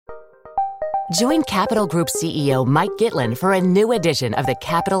Join Capital Group CEO Mike Gitlin for a new edition of the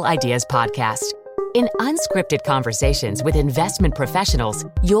Capital Ideas Podcast. In unscripted conversations with investment professionals,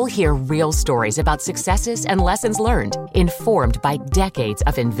 you'll hear real stories about successes and lessons learned, informed by decades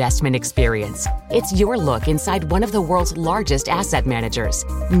of investment experience. It's your look inside one of the world's largest asset managers.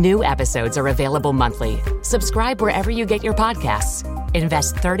 New episodes are available monthly. Subscribe wherever you get your podcasts.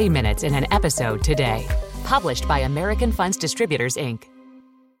 Invest 30 minutes in an episode today. Published by American Funds Distributors, Inc.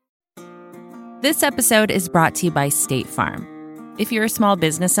 This episode is brought to you by State Farm. If you're a small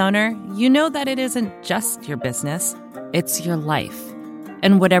business owner, you know that it isn't just your business, it's your life.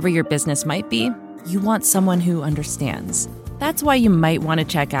 And whatever your business might be, you want someone who understands. That's why you might want to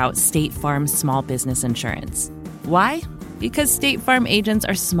check out State Farm Small Business Insurance. Why? Because State Farm agents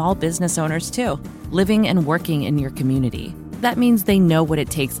are small business owners too, living and working in your community. That means they know what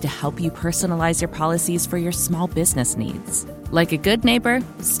it takes to help you personalize your policies for your small business needs. Like a good neighbor,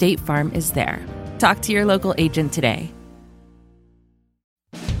 State Farm is there. Talk to your local agent today.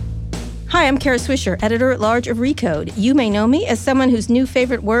 Hi, I'm Kara Swisher, editor-at-large of Recode. You may know me as someone whose new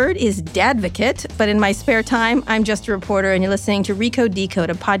favorite word is dadvocate, but in my spare time, I'm just a reporter, and you're listening to Recode Decode,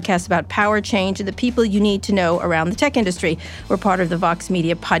 a podcast about power, change, and the people you need to know around the tech industry. We're part of the Vox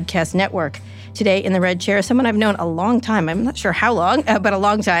Media Podcast Network. Today in the red chair, someone I've known a long time. I'm not sure how long, but a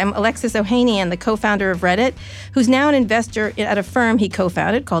long time. Alexis Ohanian, the co-founder of Reddit, who's now an investor at a firm he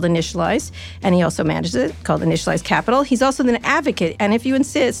co-founded called Initialize, and he also manages it, called Initialize Capital. He's also an advocate, and if you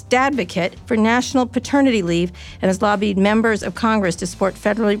insist, dadvocate for national paternity leave, and has lobbied members of Congress to support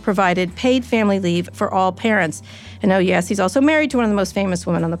federally provided paid family leave for all parents. And oh yes, he's also married to one of the most famous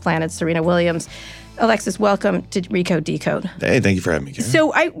women on the planet, Serena Williams. Alexis, welcome to Recode Decode. Hey, thank you for having me, Karen.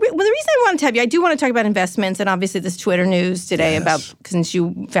 So the reason I wanted to have you, I do want to talk about investments and obviously this Twitter news today about, since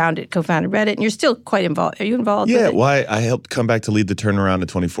you co-founded Reddit, and you're still quite involved. Are you involved with it? Well, I helped come back to lead the turnaround in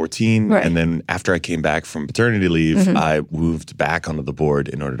 2014. Right. And then after I came back from paternity leave, I moved back onto the board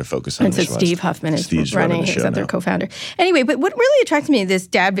in order to focus on And so Steve Huffman is running, he's other co-founder. Anyway, but what really attracted me to this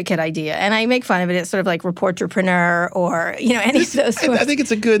dadvocate idea, and I make fun of it, it's sort of like reporterpreneur or, any of those. I think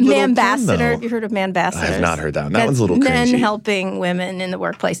it's a good little Manbassador. Have you heard of Manbassadors? I have not heard that one. That one's a little cringy. Men helping women in the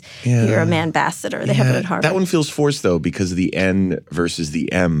workplace. Yeah. You're a manbassador. They have it at Harvard. That one feels forced, though, because of the N versus the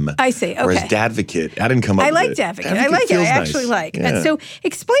M. I see. Okay. Whereas dadvocate, I didn't come up with it. I like dadvocate. I like it. I actually like. Yeah. So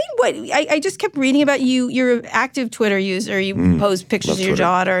explain what, I just kept reading about you. You're an active Twitter user. You post pictures of your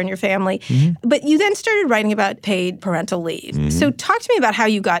daughter and your family. But you then started writing about paid parental leave. So talk to me about how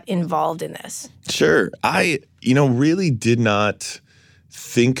you got involved in this. Sure. I, really did not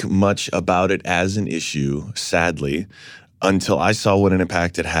think much about it as an issue, sadly, until I saw what an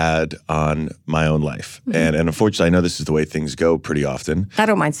impact it had on my own life. And unfortunately, I know this is the way things go pretty often. I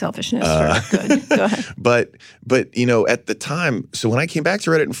don't mind selfishness. Good. Go ahead. But at the time, so when I came back to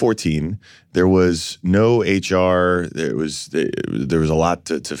Reddit in 2014, there was no HR. There was a lot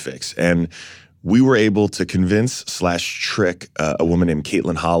to fix. And we were able to convince/trick a woman named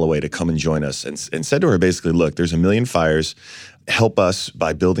Caitlin Holloway to come and join us and said to her basically, look, there's a million fires. Help us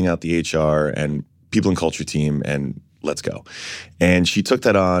by building out the HR and people and culture team, and let's go. And she took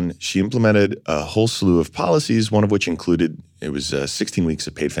that on. She implemented a whole slew of policies, one of which included, it was 16 weeks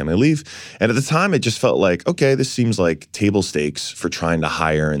of paid family leave. And at the time, it just felt like, okay, this seems like table stakes for trying to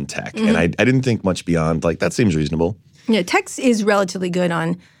hire in tech. And I didn't think much beyond, that seems reasonable. Yeah, tech is relatively good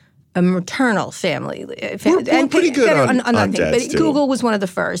on a maternal family. We're pretty good on dads, but too. Google was one of the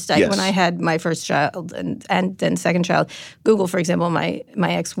first. Yes. When I had my first child and then second child, Google, for example, my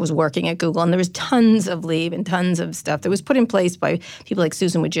ex was working at Google, and there was tons of leave and tons of stuff that was put in place by people like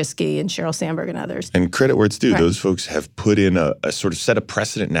Susan Wojcicki and Sheryl Sandberg and others. And credit where it's due. Right. Those folks have put in a sort of set a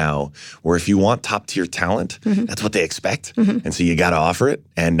precedent now where if you want top-tier talent, that's what they expect. And so you got to offer it.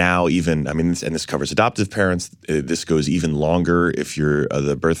 And now even, and this covers adoptive parents. This goes even longer if you're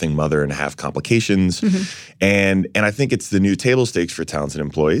the birthing mother and have complications. And I think it's the new table stakes for talented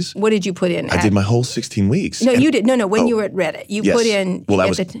employees. What did you put in? I did my whole 16 weeks. No, you did. No, when you were at Reddit. You put in... Well, that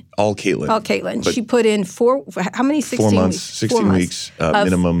was all Caitlin. All Caitlin. She put in how many 16 4 months, weeks? 16 weeks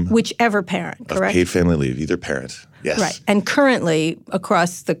minimum. Whichever parent, correct? Of paid family leave, either parent. Yes. Right. And currently,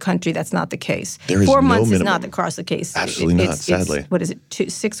 across the country, that's not the case. There is 4 no months minimum. is not across the case. Absolutely not, sadly. What is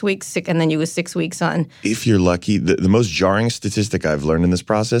it, 6 weeks, and then you go 6 weeks on? If you're lucky, the most jarring statistic I've learned in this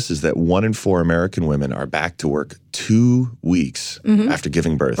process is that 1 in 4 American women are back to work 2 weeks after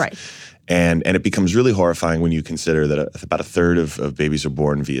giving birth. Right. And it becomes really horrifying when you consider that about a third of babies are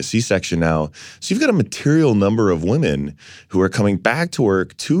born via C-section now. So you've got a material number of women who are coming back to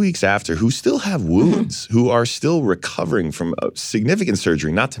work 2 weeks after who still have wounds, who are still recovering from significant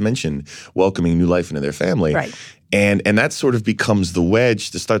surgery, not to mention welcoming new life into their family. Right. And that sort of becomes the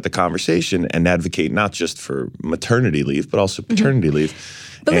wedge to start the conversation and advocate not just for maternity leave, but also paternity leave.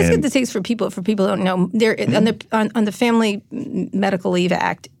 But let's get the takes for people who don't know. There on the Family Medical Leave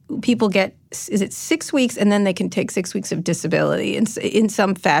Act, people get, is it 6 weeks, and then they can take 6 weeks of disability in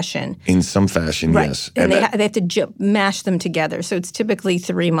some fashion. In some fashion, right. Yes. And they have to mash them together. So it's typically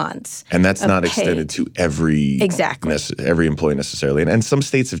 3 months. And that's not extended to every employee necessarily. And some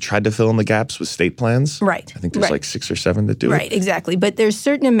states have tried to fill in the gaps with state plans. Right. I think there's like 6 or 7 that do it. Right, exactly. But there's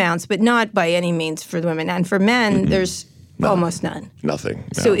certain amounts, but not by any means for the women. And for men, there's almost none. Nothing.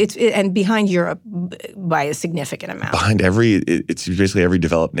 No. So and behind Europe by a significant amount. Behind it's basically every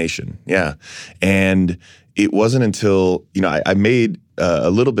developed nation. Yeah. And it wasn't until, I made a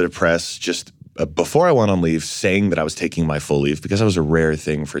little bit of press just before I went on leave saying that I was taking my full leave because that was a rare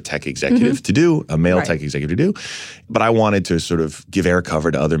thing for a tech executive to do, a male tech executive to do. But I wanted to sort of give air cover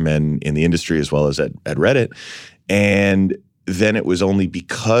to other men in the industry as well as at Reddit. And then it was only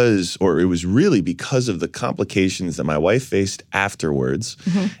because of the complications that my wife faced afterwards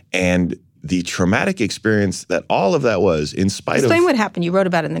and the traumatic experience that all of that was in spite of— Explain what happened. You wrote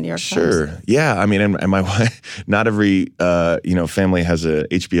about it in the New York Times. Sure. Yeah. I mean, and my wife, not every, family has a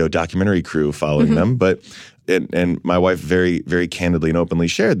HBO documentary crew following them, but and my wife very, very candidly and openly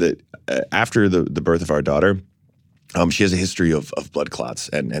shared that after the birth of our daughter, she has a history of blood clots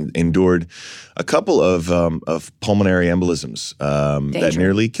and endured a couple of pulmonary embolisms that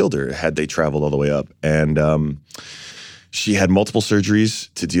nearly killed her had they traveled all the way up. And she had multiple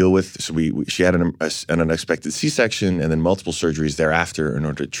surgeries to deal with. So she had an unexpected C-section and then multiple surgeries thereafter in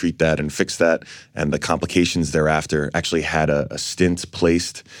order to treat that and fix that. And the complications thereafter actually had a stent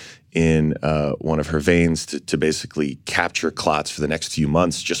placed in one of her veins to basically capture clots for the next few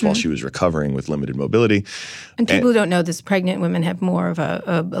months just while she was recovering with limited mobility. And people who don't know this, pregnant women have more of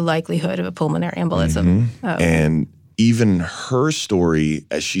a likelihood of a pulmonary embolism. And even her story,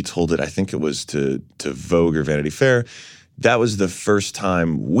 as she told it, I think it was to Vogue or Vanity Fair, that was the first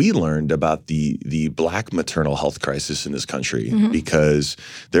time we learned about the Black maternal health crisis in this country because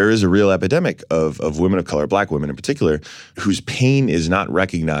there is a real epidemic of women of color, Black women in particular, whose pain is not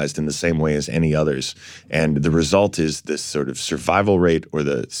recognized in the same way as any others. And the result is this sort of survival rate or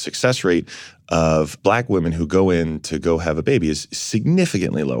the success rate of Black women who go in to go have a baby is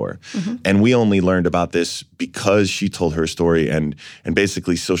significantly lower. And we only learned about this because she told her story and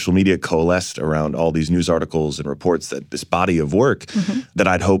basically social media coalesced around all these news articles and reports that this body of work that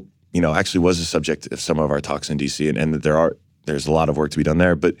I'd hope, actually was a subject of some of our talks in DC and that there's a lot of work to be done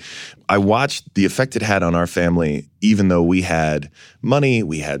there. But I watched the effect it had on our family, even though we had money,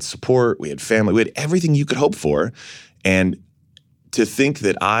 we had support, we had family, we had everything you could hope for. And to think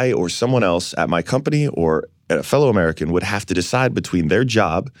that I or someone else at my company or a fellow American would have to decide between their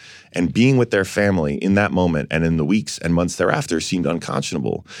job and being with their family in that moment and in the weeks and months thereafter seemed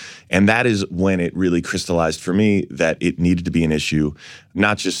unconscionable. And that is when it really crystallized for me that it needed to be an issue,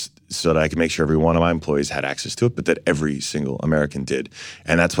 not just so that I could make sure every one of my employees had access to it, but that every single American did.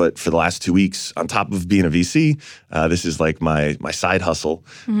 And that's what, for the last 2 weeks, on top of being a VC, this is like my side hustle.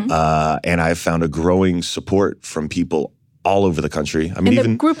 And I've found a growing support from people all over the country. I mean,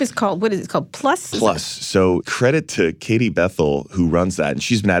 and the group is called, what is it called? Plus? Plus. So credit to Katie Bethel, who runs that, and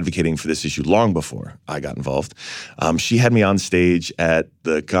she's been advocating for this issue long before I got involved. She had me on stage at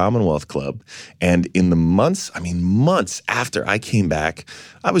the Commonwealth Club, and in the months after I came back,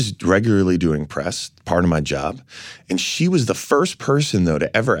 I was regularly doing press, part of my job, and she was the first person, though,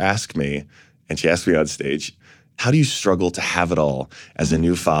 to ever ask me, and she asked me on stage, how do you struggle to have it all as a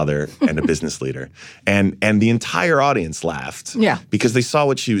new father and a business leader? And the entire audience laughed because they saw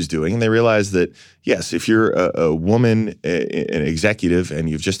what she was doing and they realized that, yes, if you're a woman, an executive, and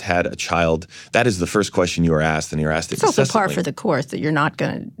you've just had a child, that is the first question you are asked, and you're asked it incessantly. It's also par for the course that you're not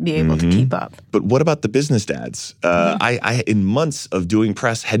going to be able to keep up. But what about the business dads? I, in months of doing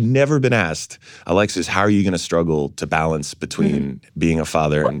press, had never been asked, Alexis, how are you going to struggle to balance between being a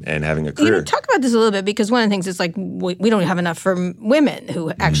father and having a career? Talk about this a little bit, because one of the things is like we don't have enough for women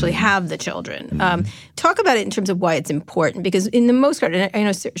who actually have the children. Talk about it in terms of why it's important, because in the most part, and I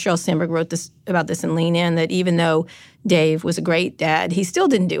know Sheryl Sandberg wrote about this in Lean In, that even though Dave was a great dad, he still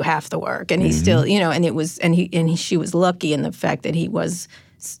didn't do half the work, and he still, and she was lucky in the fact that he was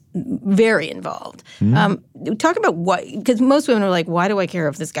very involved. Talk about why, because most women are like, why do I care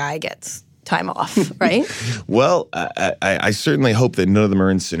if this guy gets time off, right? Well, I certainly hope that none of them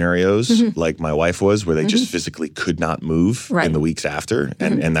are in scenarios like my wife was, where they just physically could not move in the weeks after.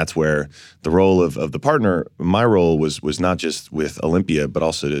 And that's where the role of the partner, my role was not just with Olympia, but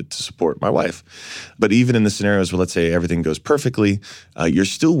also to support my wife. But even in the scenarios where, let's say, everything goes perfectly, you're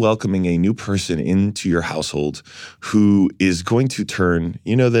still welcoming a new person into your household who is going to turn,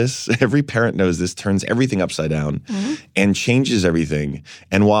 you know this, every parent knows this, turns everything upside down and changes everything.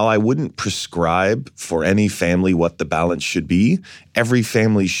 And while I wouldn't prescribe for any family what the balance should be, every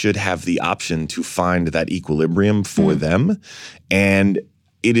family should have the option to find that equilibrium for them. And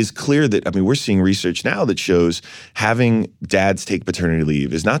it is clear that, I mean, we're seeing research now that shows having dads take paternity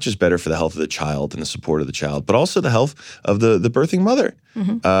leave is not just better for the health of the child and the support of the child, but also the health of the birthing mother,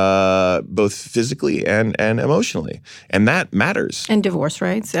 both physically and emotionally. And that matters. And divorce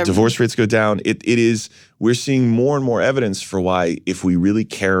rates. Divorce rates go down. It is, we're seeing more and more evidence for why, if we really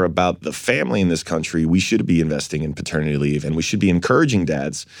care about the family in this country, we should be investing in paternity leave, and we should be encouraging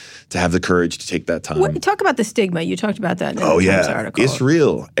dads to have the courage to take that time. Talk about the stigma. You talked about that in the Times article. It's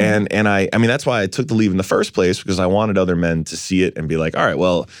real. And I mean, that's why I took the leave in the first place, because I wanted other men to see it and be like, all right,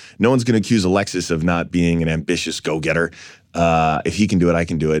 well, no one's going to accuse Alexis of not being an ambitious go-getter. If he can do it, I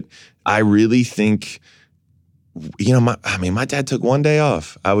can do it. I really think, you know, my dad took one day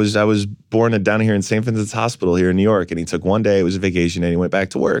off. I was born down here in St. Vincent's Hospital here in New York, and he took one day. It was a vacation, and he went back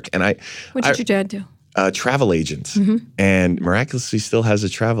to work. And what did your dad do? Travel agent, and miraculously still has a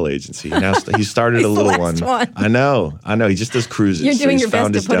travel agency. Now he started a little one. I know. He just does cruises. You're doing your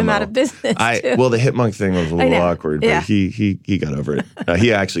best to put him out of business. Well, the Hipmunk thing was a little awkward, but he got over it.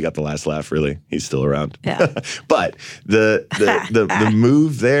 He actually got the last laugh. Really, he's still around. Yeah. But the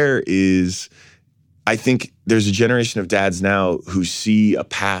move there is, I think there's a generation of dads now who see a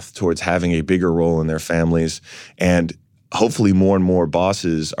path towards having a bigger role in their families, and hopefully more and more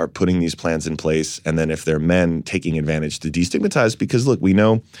bosses are putting these plans in place, and then if they're men, taking advantage to destigmatize. Because look, we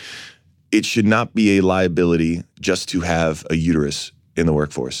know it should not be a liability just to have a uterus in the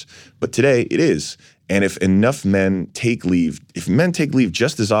workforce. But today it is. And if enough men take leave, if men take leave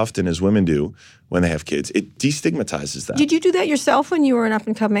just as often as women do when they have kids, it destigmatizes that. Did you do that yourself when you were an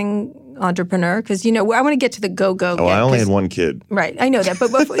up-and-coming entrepreneur? Because, you know, I want to get to the go-go. Oh, I only had one kid. Right, I know that.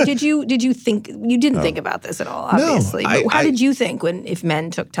 But did you think, you didn't think about this at all, obviously. No, but how did you think if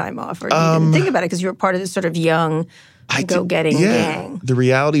men took time off? Or you didn't think about it because you were part of this sort of young go-getting gang? The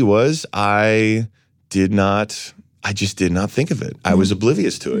reality was I just did not think of it. I was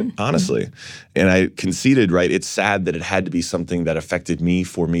oblivious to it, honestly. And I conceded, right, it's sad that it had to be something that affected me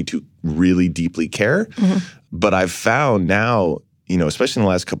for me to really deeply care. But I've found now, you know, especially in the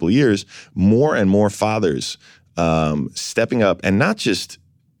last couple of years, more and more fathers stepping up and not just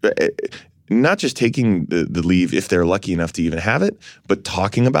taking the leave if they're lucky enough to even have it, but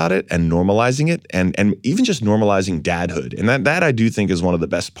talking about it and normalizing it, and even just normalizing dadhood. And that I do think is one of the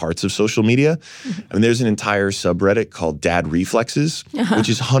best parts of social media. I mean, there's an entire subreddit called Dad Reflexes, which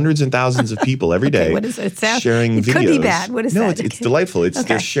is hundreds and thousands of people every day what is it? Sharing videos. It could be bad. What is that? No, it's delightful.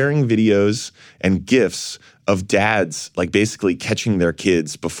 They're sharing videos and GIFs of dads, like, basically catching their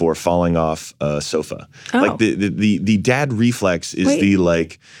kids before falling off a sofa. Like the dad reflex is there's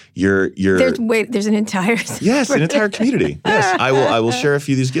an entire an entire community. Yes, I will share a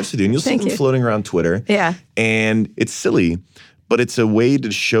few of these GIFs with you, and you'll see them floating around Twitter. Yeah, and it's silly, but it's a way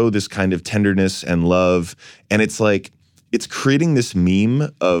to show this kind of tenderness and love, and it's like it's creating this meme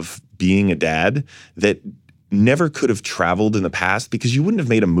of being a dad that never could have traveled in the past, because you wouldn't have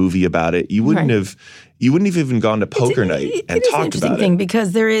made a movie about it. You wouldn't have even gone to poker night and talked about it. It is an interesting thing,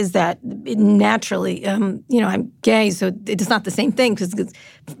 because there is that naturally, you know, I'm gay, so it's not the same thing, because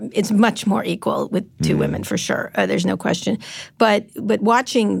it's much more equal with two women, for sure. There's no question. But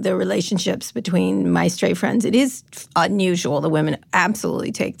watching the relationships between my straight friends, it is unusual. The women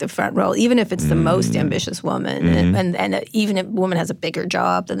absolutely take the front role, even if it's the most ambitious woman, and even if a woman has a bigger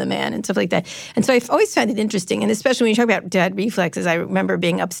job than the man and stuff like that. And so I've always found it interesting, and especially when you talk about dad reflexes, I remember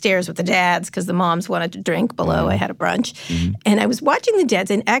being upstairs with the dads because the moms wanted to drink below. I had a brunch. And I was watching the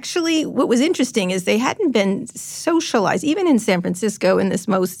dads, and actually what was interesting is they hadn't been socialized, even in San Francisco, in this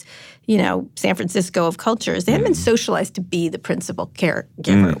most, you know, San Francisco of cultures, they hadn't been socialized to be the principal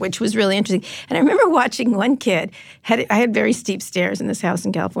caregiver, which was really interesting. And I remember watching one kid, I had very steep stairs in this house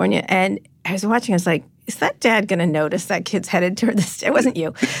in California, and I was watching, I was like, is that dad going to notice that kid's headed toward this? It wasn't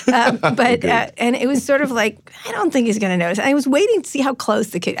you. And it was sort of like, I don't think he's going to notice. And I was waiting to see how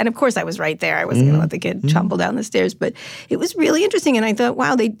close the kid, and of course I was right there. I wasn't going to let the kid tumble down the stairs, but it was really interesting. And I thought,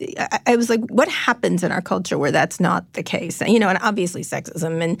 wow, I was like, what happens in our culture where that's not the case? And obviously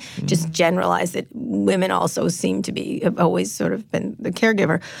sexism and just generalize that women also seem to have always sort of been the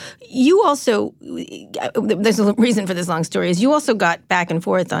caregiver. You also, there's a reason for this long story, is you also got back and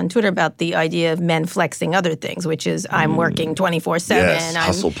forth on Twitter about the idea of men flexing other things, which is I'm working 24/7. Yes,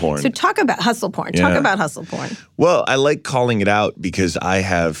 hustle porn. So talk about hustle porn. Yeah. Talk about hustle porn. Well, I like calling it out because I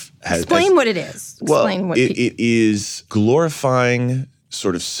have Explain what it is. Explain what it is glorifying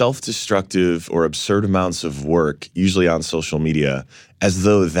sort of self-destructive or absurd amounts of work, usually on social media, as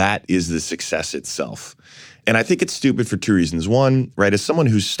though that is the success itself. And I think it's stupid for two reasons. One, right, as someone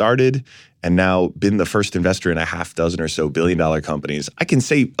who's started and now been the first investor in a half dozen or so billion-dollar companies, I can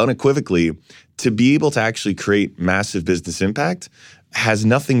say unequivocally, to be able to actually create massive business impact has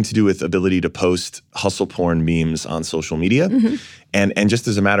nothing to do with ability to post hustle porn memes on social media. And just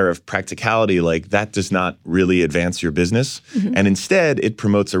as a matter of practicality, like that does not really advance your business. And instead, it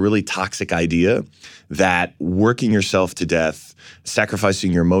promotes a really toxic idea that working yourself to death,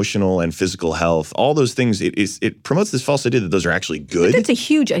 sacrificing your emotional and physical health, all those things, it promotes this false idea that those are actually good. But that's a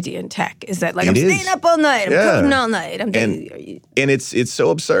huge idea in tech, is that like I'm staying up all night, I'm coding all night. And it's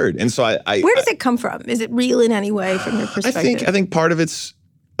so absurd. And so where does it come from? Is it real in any way from your perspective? I think part of it's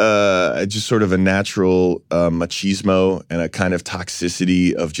just sort of a natural machismo and a kind of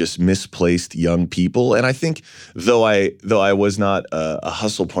toxicity of just misplaced young people. And I think though I was not a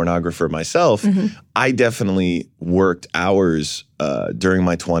hustle pornographer myself, I definitely worked hours during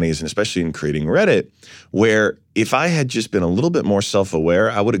my 20s, and especially in creating Reddit, where if I had just been a little bit more self-aware,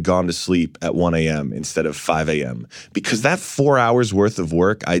 I would have gone to sleep at 1 a.m. instead of 5 a.m. Because that 4 hours worth of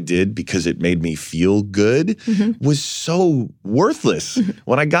work I did because it made me feel good was so worthless.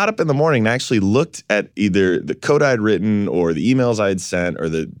 When I got up in the morning and actually looked at either the code I had written or the emails I had sent or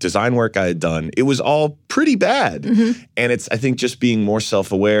the design work I had done, it was all pretty bad. And it's, I think, just being more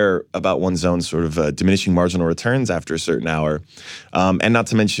self-aware about one's own sort of diminishing marginal returns after a certain hour. And not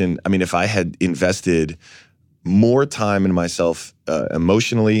to mention, I mean, if I had invested more time in myself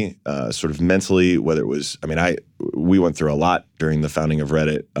emotionally, sort of mentally, whether it was, we went through a lot during the founding of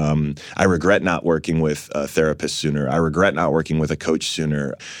Reddit. I regret not working with a therapist sooner. I regret not working with a coach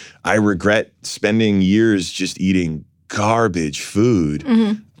sooner. I regret spending years just eating garbage food.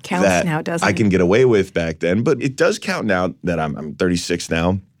 Counts that now, doesn't it? I can get away with back then, but it does count now that I'm 36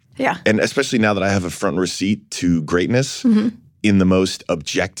 now. Yeah. And especially now that I have a front row seat to greatness in the most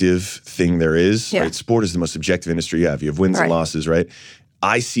objective thing there is. Yeah. Right? Sport is the most objective industry you have. You have wins and losses, right?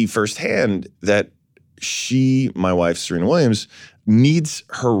 I see firsthand that she, my wife, Serena Williams, needs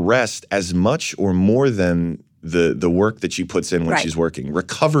her rest as much or more than the work that she puts in when she's working.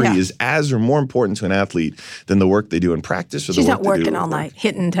 Recovery is as or more important to an athlete than the work they do in practice or She's the work not working all night,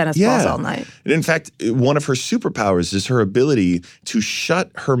 hitting tennis balls all night. And in fact, one of her superpowers is her ability to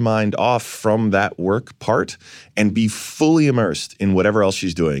shut her mind off from that work part and be fully immersed in whatever else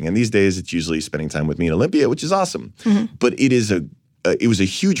she's doing. And these days, it's usually spending time with me in Olympia, which is awesome. But it was a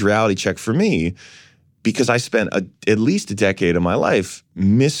huge reality check for me, because I spent at least a decade of my life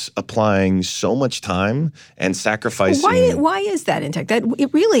misapplying so much time and sacrificing. Why is that in tech? That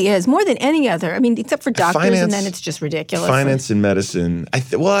it really is more than any other. I mean, except for doctors, and then it's just ridiculous. Finance and medicine. I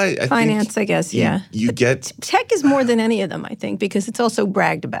finance, I guess. You get tech is more than any of them, I think, because it's also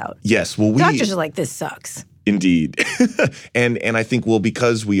bragged about. Yes, well, doctors are like, this sucks. Indeed. and I think, well,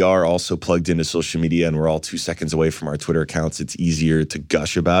 because we are also plugged into social media and we're all 2 seconds away from our Twitter accounts, it's easier to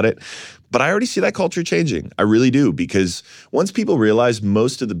gush about it. But I already see that culture changing. I really do, because once people realize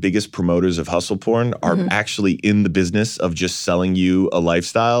most of the biggest promoters of hustle porn are actually in the business of just selling you a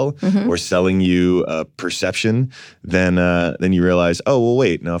lifestyle or selling you a perception, then you realize, oh, well,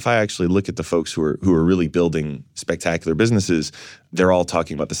 wait, now if I actually look at the folks who are really building spectacular businesses, they're all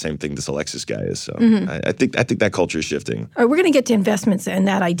talking about the same thing this Alexis guy is. So I think that culture is shifting. All right, we're going to get to investments and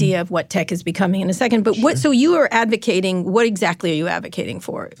that idea of what tech is becoming in a second. But so you are advocating, what exactly are you advocating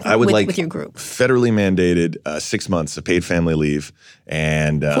for? I would with your group? Federally mandated 6 months of paid family leave,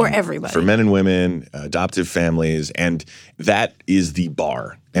 and for everybody, for men and women, adoptive families, and that is the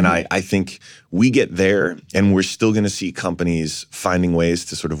bar. And I think we get there, and we're still going to see companies finding ways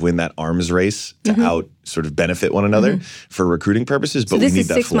to sort of win that arms race to out sort of benefit one another for recruiting purposes. But so this we need is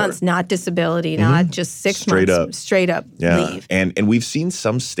that 6 floor. months, not disability, not just 6 months, straight up leave. And we've seen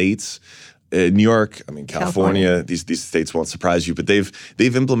some states. New York, California, these states won't surprise you, but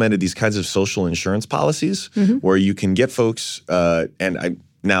they've implemented these kinds of social insurance policies where you can get folks, and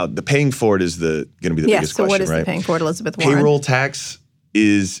Now, the paying for it is going to be the biggest question, right? So what is the paying for it, Elizabeth Warren? Payroll tax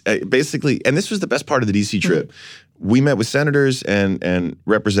is basically, and this was the best part of the D.C. trip. We met with senators and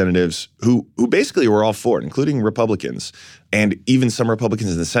representatives who basically were all for it, including Republicans, and even some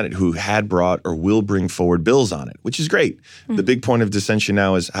Republicans in the Senate who had brought or will bring forward bills on it, which is great. The big point of dissension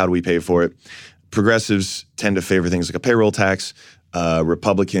now is how do we pay for it? Progressives tend to favor things like a payroll tax.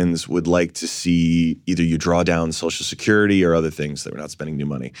 Republicans would like to see either you draw down Social Security or other things that we're not spending new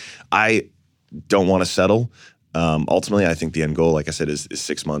money. I don't want to settle. Ultimately, I think the end goal, like I said, is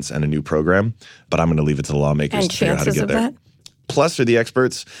 6 months and a new program. But I'm going to leave it to the lawmakers to figure out how to get there. That? Plus, are the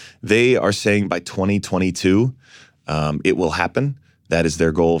experts. They are saying by 2022, it will happen. That is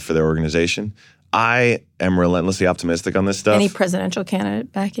their goal for their organization. I am relentlessly optimistic on this stuff. Any presidential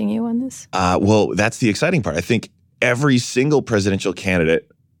candidate backing you on this? Well, that's the exciting part. I think every single presidential candidate,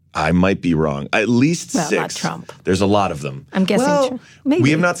 I might be wrong. At least 6. Not Trump. There's a lot of them. I'm guessing. Maybe.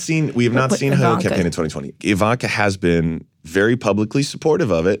 We have not seen how he'll campaign in 2020. Ivanka has been very publicly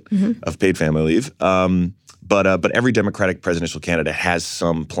supportive of it, of paid family leave. But every Democratic presidential candidate has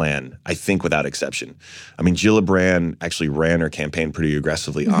some plan, I think, without exception. I mean, Gillibrand actually ran her campaign pretty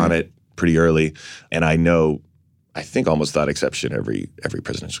aggressively on it pretty early, and I think almost without exception, every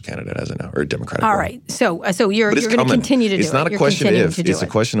presidential candidate has it now, or Democratic. All right, so you're going to continue to do it. It's not a question of if; it's a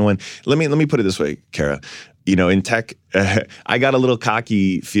question of when. Let me put it this way, Kara. You know, in tech, I got a little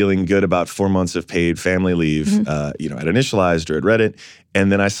cocky, feeling good about 4 months of paid family leave. At Initialized or at Reddit,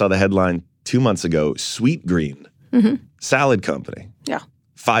 and then I saw the headline 2 months ago: Sweetgreen, salad company. Yeah,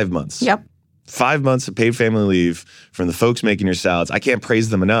 5 months. Yep. 5 months of paid family leave from the folks making your salads. I can't praise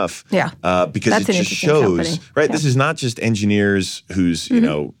them enough. Yeah. Because That's it just shows, right? Yeah. This is not just engineers whose,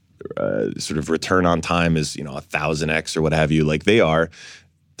 sort of return on time is, 1,000x or what have you. Like they are.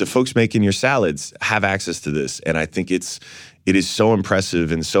 The folks making your salads have access to this. And I think it is so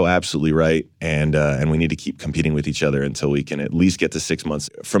impressive and so absolutely right. And we need to keep competing with each other until we can at least get to 6 months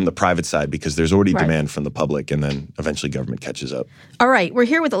from the private side, because there's already demand from the public, and then eventually government catches up. All right. We're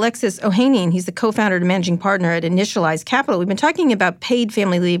here with Alexis Ohanian. He's the co-founder and managing partner at Initialized Capital. We've been talking about paid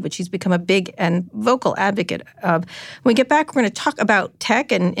family leave, which he's become a big and vocal advocate of. When we get back, we're going to talk about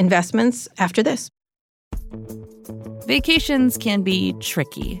tech and investments after this. Vacations can be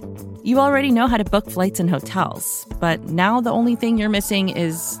tricky. You already know how to book flights and hotels, but now the only thing you're missing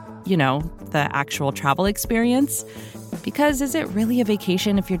is, the actual travel experience. Because is it really a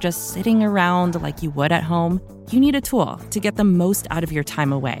vacation if you're just sitting around like you would at home? You need a tool to get the most out of your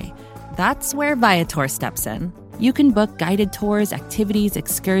time away. That's where Viator steps in. You can book guided tours, activities,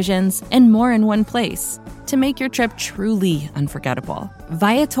 excursions, and more in one place to make your trip truly unforgettable.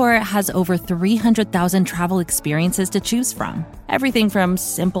 Viator has over 300,000 travel experiences to choose from. Everything from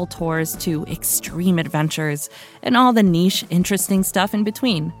simple tours to extreme adventures and all the niche, interesting stuff in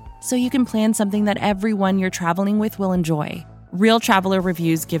between. So you can plan something that everyone you're traveling with will enjoy. Real traveler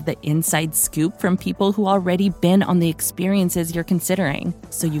reviews give the inside scoop from people who already been on the experiences you're considering,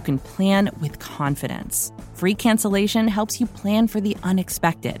 so you can plan with confidence. Free cancellation helps you plan for the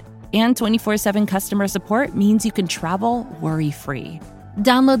unexpected. And 24/7 customer support means you can travel worry-free.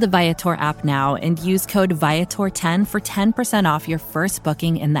 Download the Viator app now and use code Viator10 for 10% off your first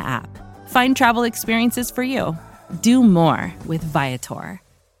booking in the app. Find travel experiences for you. Do more with Viator.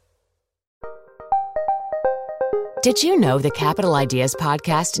 Did you know the Capital Ideas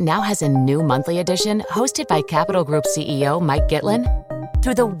podcast now has a new monthly edition hosted by Capital Group CEO Mike Gitlin?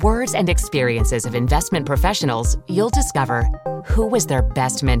 Through the words and experiences of investment professionals, you'll discover who was their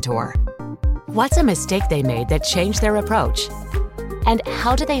best mentor, what's a mistake they made that changed their approach, and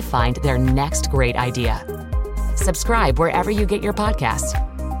how do they find their next great idea. Subscribe wherever you get your podcasts.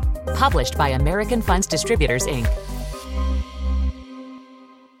 Published by American Funds Distributors, Inc.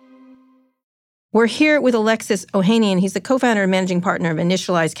 We're here with Alexis Ohanian. He's the co-founder and managing partner of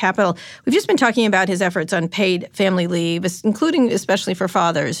Initialized Capital. We've just been talking about his efforts on paid family leave, including especially for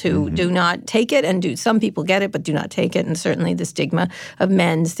fathers who do not take it, and some people get it but do not take it. And certainly the stigma of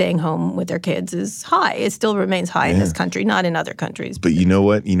men staying home with their kids is high. It still remains high in this country, not in other countries. But you know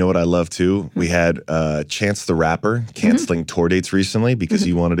what? You know what I love too? We had Chance the Rapper canceling tour dates recently because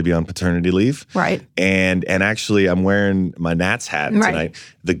he wanted to be on paternity leave. Right. And actually, I'm wearing my Nats hat tonight.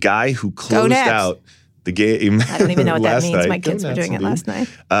 The guy who closed out the game. I don't even know what that means. Night. My kids were doing it last night.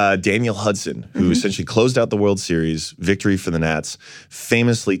 Daniel Hudson, who essentially closed out the World Series, victory for the Nats,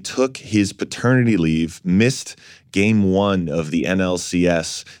 famously took his paternity leave, missed Game 1 of the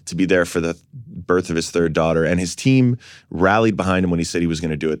NLCS to be there for the birth of his third daughter, and his team rallied behind him when he said he was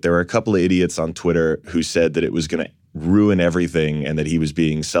going to do it. There were a couple of idiots on Twitter who said that it was going to ruin everything and that he was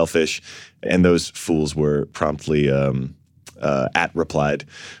being selfish, and those fools were promptly @replied.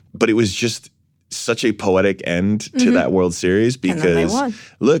 But it was just such a poetic end to that World Series because, and then they won.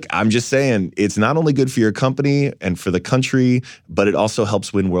 Look, I'm just saying, it's not only good for your company and for the country, but it also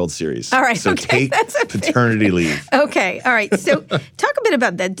helps win World Series. All right, so okay, take paternity leave. Okay, all right. So talk a bit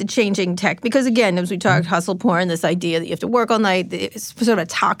about that, the changing tech, because again, as we talked, hustle porn, this idea that you have to work all night, it's sort of a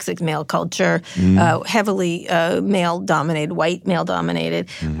toxic male culture, heavily male-dominated, white male-dominated.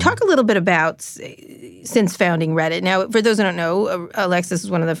 Talk a little bit about, since founding Reddit. Now, for those who don't know, Alexis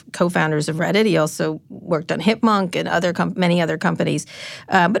is one of the co-founders of Reddit. He also worked on Hipmunk and many other companies.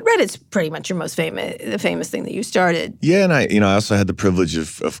 But Reddit's pretty much your most famous thing that you started. Yeah, and I also had the privilege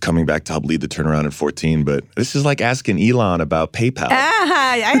of coming back to help lead the turnaround in 2014. But this is like asking Elon about PayPal.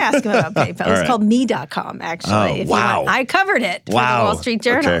 I asked him about PayPal. It's right. called me.com, actually. Oh, if wow. you want. I covered it for the Wall Street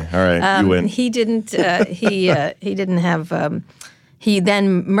Journal. Okay, all right, you win. He didn't. He didn't have. He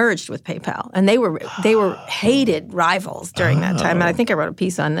then merged with PayPal, and they were hated rivals during that time. And I think I wrote a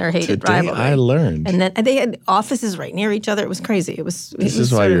piece on their hated Today rivalry. I learned. And then they had offices right near each other. It was crazy. This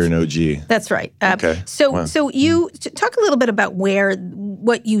is why you're an OG. That's right. Okay. So you talk a little bit about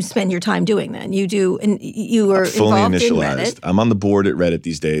what you spend your time doing. Then you do, and you are fully involved in initialized. Reddit. I'm on the board at Reddit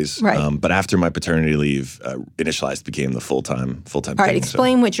these days. Right. But after my paternity leave, Initialized became the full-time All right. thing.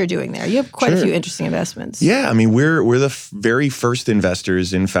 Explain what you're doing there. You have quite a Sure. few interesting investments. Yeah, I mean, we're the very first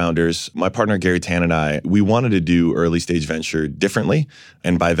investors in Founders. My partner Gary Tan and I, we wanted to do early stage venture differently,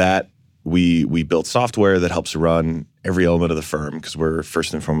 and by that we built software that helps run every element of the firm because we're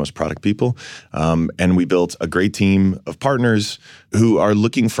first and foremost product people, and we built a great team of partners who are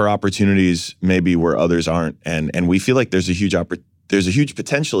looking for opportunities maybe where others aren't, and we feel like there's a huge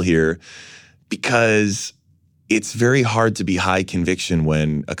potential here because it's very hard to be high conviction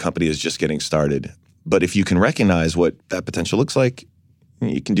when a company is just getting started. But if you can recognize what that potential looks like,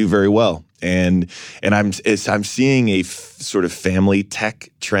 you can do very well. And I'm seeing a sort of family tech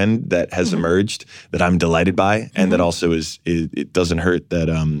trend that has emerged that I'm delighted by, and that also it doesn't hurt that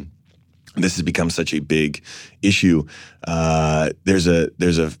this has become such a big issue. There's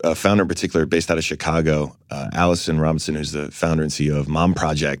a founder in particular based out of Chicago, Allison Robinson, who's the founder and CEO of Mom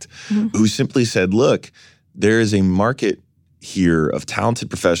Project, who simply said, look, there is a market here of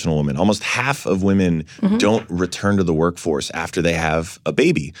talented professional women. Almost half of women don't return to the workforce after they have a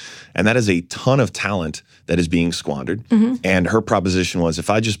baby. And that is a ton of talent that is being squandered. And her proposition was,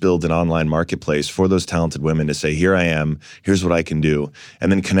 if I just build an online marketplace for those talented women to say, here I am, here's what I can do,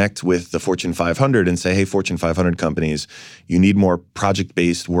 and then connect with the Fortune 500 and say, hey, Fortune 500 companies, you need more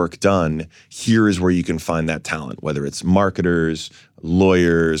project-based work done. Here is where you can find that talent, whether it's marketers,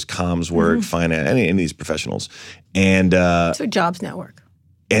 lawyers, comms work, finance, any of these professionals. And So Jobs Network.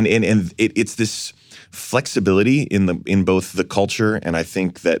 And it's this flexibility in both the culture, and I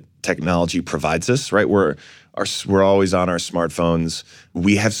think that technology provides us, right? We're always on our smartphones.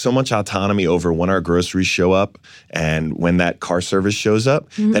 We have so much autonomy over when our groceries show up and when that car service shows up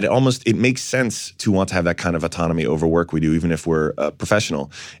that it makes sense to want to have that kind of autonomy over work we do, even if we're a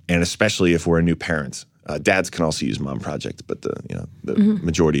professional, and especially if we're a new parent. Dads can also use Mom Project, but the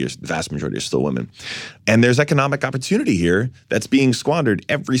vast majority are still women. And there's economic opportunity here that's being squandered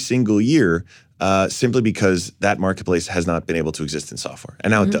every single year simply because that marketplace has not been able to exist in software.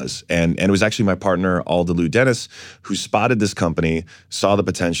 And now it does. And it was actually my partner, Alda Lou Dennis, who spotted this company, saw the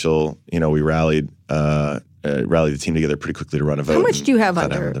potential. We rallied the team together pretty quickly to run a vote. How much do you have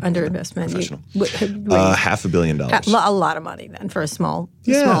under investment? $500 million. A lot of money then for a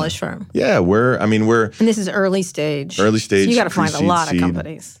smallish firm. Yeah, we're. And this is early stage. Early stage. So you got to find a lot seed. of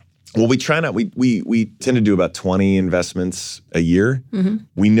companies. Well, we try not. We tend to do about 20 investments a year.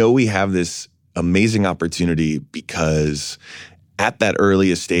 We know we have this amazing opportunity because at that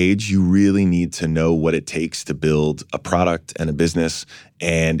earliest stage, you really need to know what it takes to build a product and a business.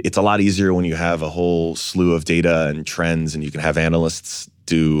 And it's a lot easier when you have a whole slew of data and trends, and you can have analysts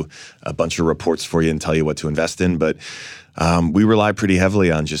do a bunch of reports for you and tell you what to invest in. But we rely pretty heavily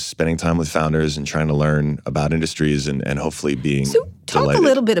on just spending time with founders and trying to learn about industries and hopefully being Talk delighted. a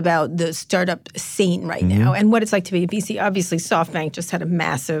little bit about the startup scene right now and what it's like to be a VC. Obviously, SoftBank just had a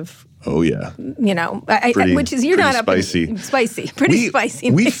massive, oh yeah, which is you're not up spicy. In, spicy, pretty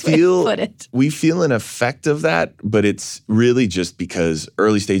spicy. We nice way to put it. We feel an effect of that, but it's really just because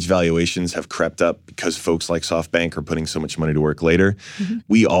early stage valuations have crept up because folks like SoftBank are putting so much money to work later.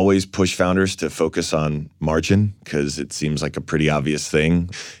 We always push founders to focus on margin because it seems like a pretty obvious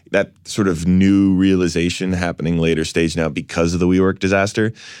thing. That sort of new realization happening later stage now because of the WeWork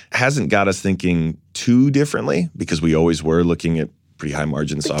disaster hasn't got us thinking too differently because we always were looking at pretty high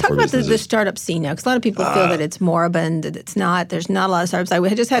margin Talk software about businesses. the startup scene now, because a lot of people feel that it's moribund, that it's not. There's not a lot of startups.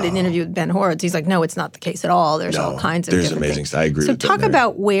 I just had an interview with Ben Horowitz. He's like, no, it's not the case at all. There's all kinds of there's different amazing things. stuff. I agree So with Ben talk there.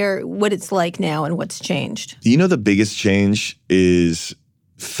 about what it's like now and what's changed. You know, the biggest change is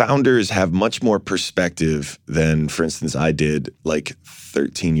founders have much more perspective than, for instance, I did like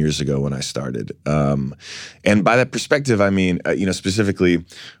 13 years ago when I started. And by that perspective, I mean, specifically,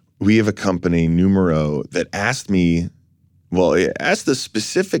 we have a company, Numero, that asked us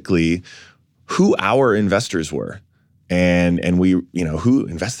specifically who our investors were. And we, who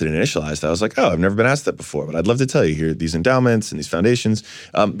invested in Initialized. I was like, I've never been asked that before, but I'd love to tell you here, these endowments and these foundations,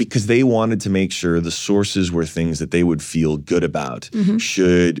 because they wanted to make sure the sources were things that they would feel good about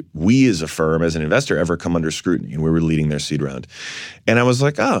should we as a firm, as an investor, ever come under scrutiny. And we were leading their seed round. And I was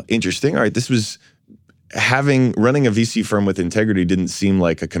like, interesting. All right, this was running a VC firm with integrity didn't seem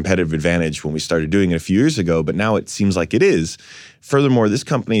like a competitive advantage when we started doing it a few years ago, but now it seems like it is. Furthermore, this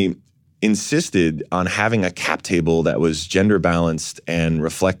company insisted on having a cap table that was gender balanced and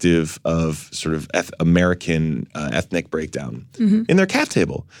reflective of sort of American ethnic breakdown in their cap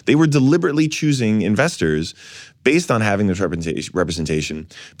table. They were deliberately choosing investors based on having this representation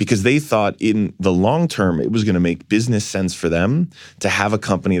because they thought in the long term it was going to make business sense for them to have a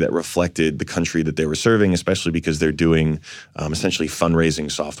company that reflected the country that they were serving, especially because they're doing essentially fundraising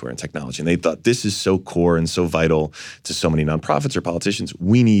software and technology. And they thought this is so core and so vital to so many nonprofits or politicians.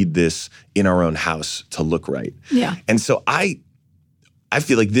 We need this in our own house to look right. Yeah. And so I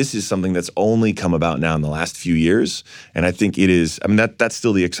feel like this is something that's only come about now in the last few years. And I think it is, that's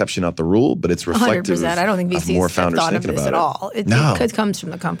still the exception, not the rule, but it's reflective 100%. I don't think of more VCs have founders thought of thinking this about at it. all. It comes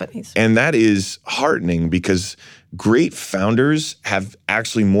from the companies. And that is heartening because great founders have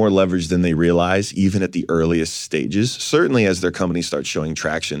actually more leverage than they realize, even at the earliest stages, certainly as their company starts showing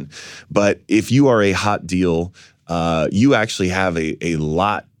traction. But if you are a hot deal, you actually have a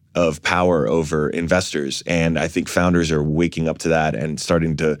lot of power over investors. And I think founders are waking up to that and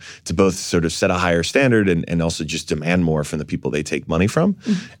starting to both sort of set a higher standard and also just demand more from the people they take money from.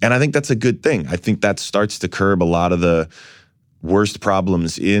 And I think that's a good thing. I think that starts to curb a lot of the worst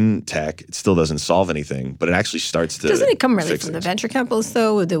problems in tech. It still doesn't solve anything, but it actually starts to Doesn't it come really fix from the things. venture capitalists,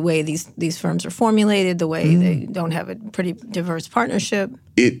 though, the way these firms are formulated, the way they don't have a pretty diverse partnership?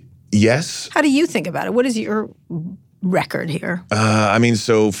 Yes. How do you think about it? What is your record here? So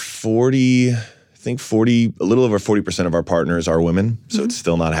a little over 40% of our partners are women, so it's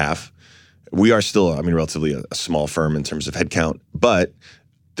still not half. We are still, relatively a small firm in terms of headcount, but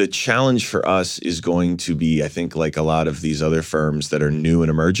the challenge for us is going to be, I think, like a lot of these other firms that are new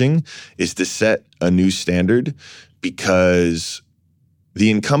and emerging, is to set a new standard because the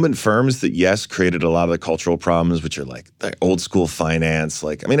incumbent firms that, yes, created a lot of the cultural problems, which are like old school finance.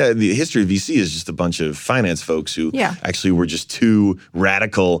 The history of VC is just a bunch of finance folks who actually were just too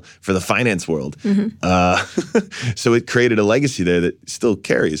radical for the finance world. So it created a legacy there that still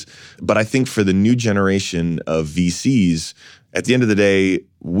carries. But I think for the new generation of VCs, at the end of the day,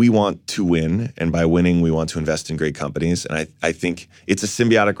 we want to win. And by winning, we want to invest in great companies. And I think it's a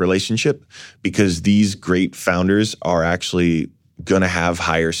symbiotic relationship because these great founders are actually going to have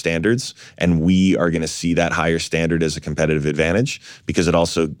higher standards, and we are going to see that higher standard as a competitive advantage because it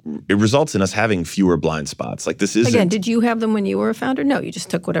results in us having fewer blind spots. Like this isn't. Again, did you have them when you were a founder? No, you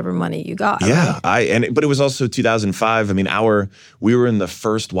just took whatever money you got. Yeah, right? But it was also 2005. We were in the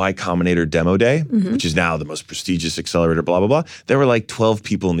first Y Combinator demo day, which is now the most prestigious accelerator. Blah blah blah. There were like 12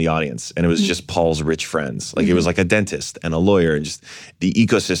 people in the audience, and it was just Paul's rich friends. Like it was like a dentist and a lawyer, and just the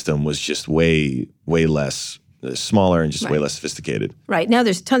ecosystem was just way less. Smaller and just way less sophisticated. Right. Now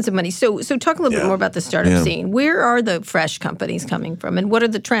there's tons of money. So talk a little bit more about the startup scene. Where are the fresh companies coming from, and what are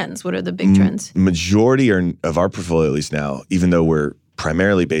the trends? What are the big trends? Majority of our portfolio, at least now, even though we're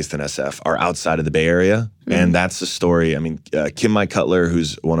primarily based in SF, are outside of the Bay Area. And that's the story. Kim Mai Cutler,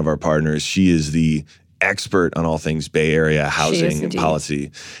 who's one of our partners, she is the expert on all things Bay Area housing and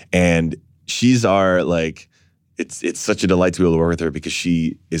policy. And she's our It's such a delight to be able to work with her because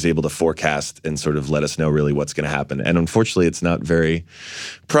she is able to forecast and sort of let us know really what's going to happen. And unfortunately, it's not very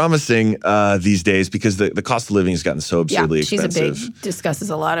promising these days because the cost of living has gotten so absurdly expensive. Discusses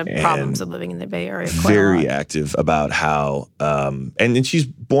a lot of problems of living in the Bay Area. Very active about how, and she's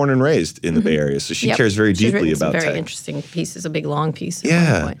born and raised in the Bay Area, so she cares very deeply about tech. Very interesting pieces, a big long piece.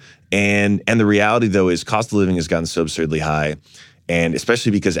 Yeah, and the reality though is cost of living has gotten so absurdly high. And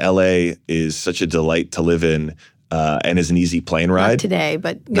especially because LA is such a delight to live in and is an easy plane ride. Not today,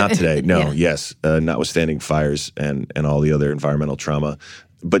 but... Not today, no, yes. Notwithstanding fires and all the other environmental trauma.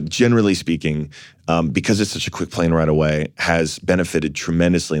 But generally speaking, because it's such a quick plane right away, has benefited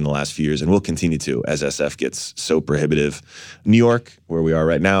tremendously in the last few years and will continue to as SF gets so prohibitive. New York, where we are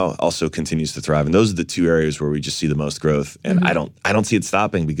right now, also continues to thrive. And those are the two areas where we just see the most growth. And I don't see it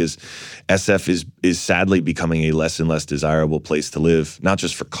stopping because SF is sadly becoming a less and less desirable place to live, not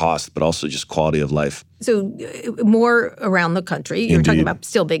just for cost, but also just quality of life. So more around the country. You're Indeed. talking about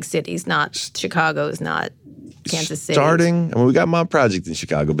still big cities, not Chicago's, not Kansas City. Starting, I mean, we got Mob Project in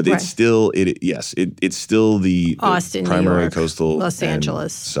Chicago, but it's still it's still the Austin, primary New York, coastal Los and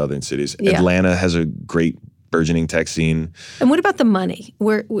Angeles. southern cities. Yeah. Atlanta has a great burgeoning tech scene. And what about the money?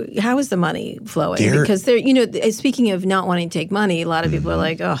 How is the money flowing? Because there, speaking of not wanting to take money, a lot of people are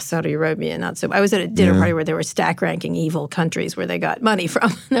like, "Oh, Saudi Arabia, not so." I was at a dinner party where they were stack ranking evil countries where they got money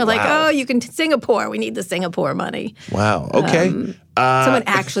from. They're like, "Oh, you can Singapore. We need the Singapore money." Wow. Okay. Someone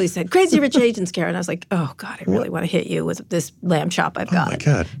actually said, "Crazy Rich Asians, Karen." I was like, "Oh God, I really want to hit you with this lamb chop I've got." Oh my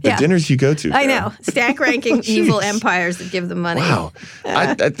God. The dinners you go to. I Karen. know. Stack ranking evil empires that give them money. Wow.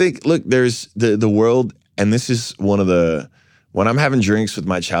 I think, look, there's the world, and this is one of the, when I'm having drinks with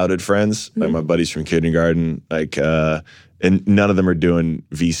my childhood friends, like my buddies from kindergarten, and none of them are doing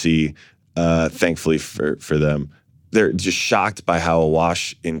VC, thankfully for them. They're just shocked by how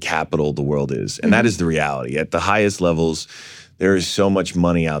awash in capital the world is. And that is the reality. At the highest levels, there is so much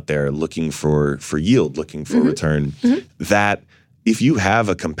money out there looking for yield, looking for return, that if you have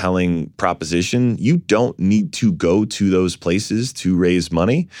a compelling proposition, you don't need to go to those places to raise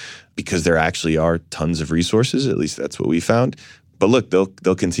money because there actually are tons of resources. At least that's what we found. But look,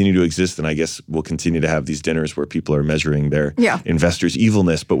 they'll continue to exist, and I guess we'll continue to have these dinners where people are measuring their investors'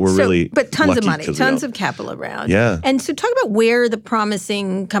 evilness. But but tons of lucky money, tons of capital around. Yeah. And so talk about where the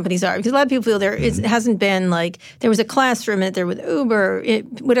promising companies are, because a lot of people feel it hasn't been like there was a class for a minute there with Uber,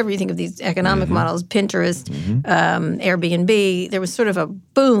 whatever you think of these economic models, Pinterest, Airbnb. There was sort of a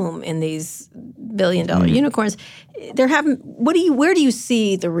boom in these billion-dollar unicorns. Where do you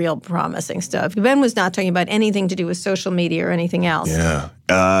see the real promising stuff? Ben was not talking about anything to do with social media or anything else. Yeah.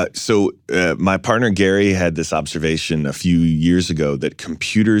 So my partner Gary had this observation a few years ago that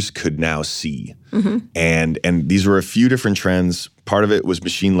computers could now see. And these were a few different trends. Part of it was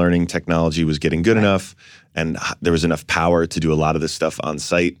machine learning technology was getting good enough, and there was enough power to do a lot of this stuff on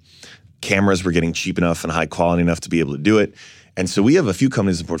site. Cameras were getting cheap enough and high quality enough to be able to do it. And so we have a few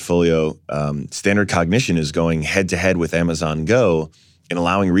companies in the portfolio. Standard Cognition is going head-to-head with Amazon Go in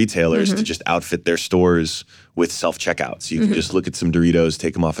allowing retailers to just outfit their stores with self-checkouts. You can just look at some Doritos,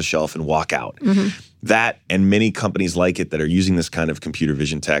 take them off a shelf, and walk out. That and many companies like it that are using this kind of computer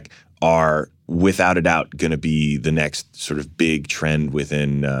vision tech are, without a doubt, going to be the next sort of big trend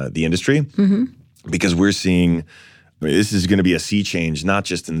within the industry. Because we're seeing... I mean, this is going to be a sea change, not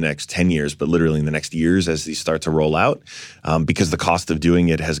just in the next 10 years, but literally in the next years as these start to roll out, because the cost of doing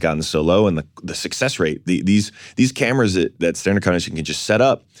it has gotten so low, and the success rate. These cameras that Standard Cognition can just set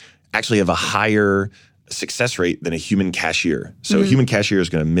up actually have a higher success rate than a human cashier. So a human cashier is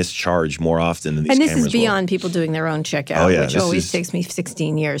going to mischarge more often than these cameras will. And this is beyond people doing their own checkout, which always takes me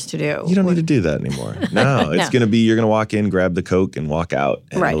 16 years to do. You don't need to do that anymore. No, it's going to be, you're going to walk in, grab the Coke, and walk out,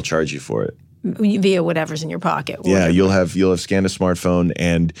 and it'll charge you for it. Via whatever's in your pocket. Yeah, you'll have scanned a smartphone,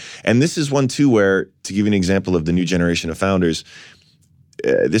 and this is one too where, to give you an example of the new generation of founders,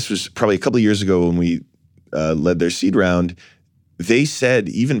 this was probably a couple of years ago when we led their seed round. They said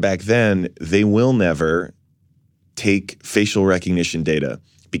even back then they will never take facial recognition data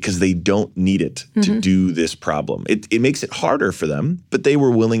because they don't need it to do this problem. It makes it harder for them, but they were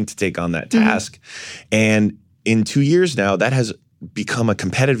willing to take on that task. And in 2 years now, that has become a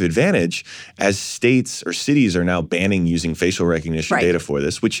competitive advantage as states or cities are now banning using facial recognition data for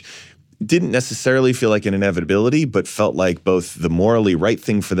this, which didn't necessarily feel like an inevitability, but felt like both the morally right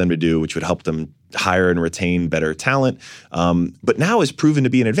thing for them to do, which would help them hire and retain better talent, but now has proven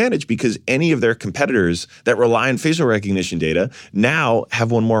to be an advantage because any of their competitors that rely on facial recognition data now have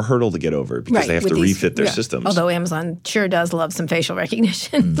one more hurdle to get over because they have to refit their systems. Although Amazon sure does love some facial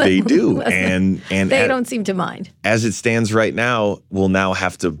recognition. They do. And they don't seem to mind. As it stands right now, we'll now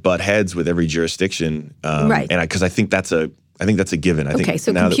have to butt heads with every jurisdiction. And because I think that's a given. I think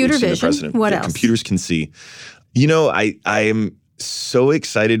so now computer that we've seen vision, the precedent, what else? Computers can see. You know, I am so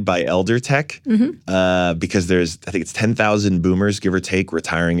excited by elder tech because I think it's 10,000 boomers, give or take,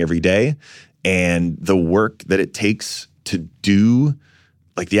 retiring every day. And the work that it takes to do,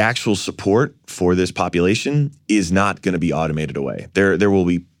 like the actual support for this population is not going to be automated away. There will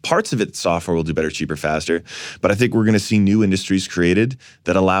be parts of it, software will do better, cheaper, faster. But I think we're going to see new industries created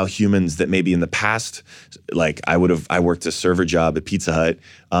that allow humans that maybe in the past, like I worked a server job at Pizza Hut.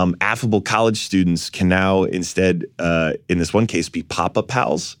 Affable college students can now instead, in this one case, be Papa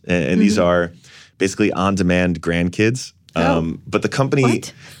Pals. And these are basically on-demand grandkids. But the company,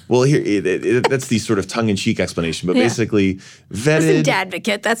 What? well, here that's the sort of tongue-in-cheek explanation, but basically vetted. Listen,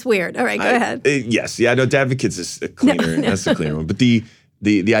 Dadvocate, that's weird. All right, go ahead. Yes, yeah, no, Dadvocate's is a cleaner. No. That's the cleaner one. But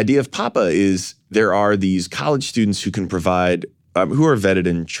the idea of Papa is there are these college students who can provide. Who are vetted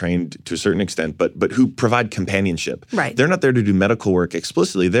and trained to a certain extent, but who provide companionship. Right. They're not there to do medical work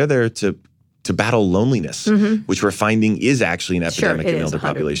explicitly. They're there to battle loneliness, which we're finding is actually an epidemic in the elder 100%.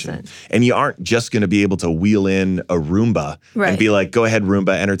 population. And you aren't just going to be able to wheel in a Roomba and be like, go ahead,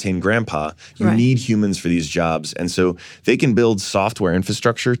 Roomba, entertain grandpa. You need humans for these jobs. And so they can build software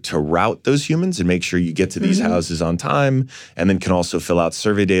infrastructure to route those humans and make sure you get to these houses on time, and then can also fill out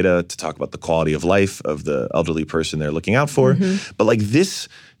survey data to talk about the quality of life of the elderly person they're looking out for. But like this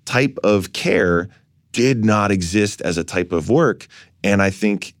type of care did not exist as a type of work. And I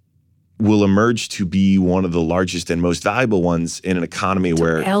think will emerge to be one of the largest and most valuable ones in an economy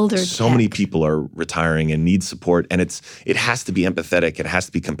where so many people are retiring and need support. And it has to be empathetic. It has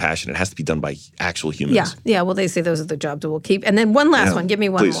to be compassionate. It has to be done by actual humans. Yeah. Well, they say those are the jobs that we'll keep. And then one last one. Give me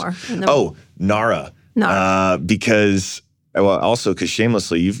one please. more. Nara. Nara. Also, because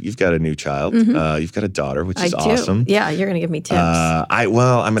shamelessly, you've got a new child. You've got a daughter, which is awesome. Yeah, you're going to give me tips. I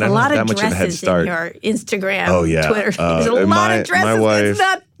don't have that much of a head start. In your Instagram, Twitter. There's a lot of dresses. My wife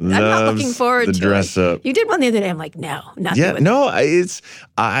I'm not looking forward to dress it. up. You did one the other day. I'm like, no, not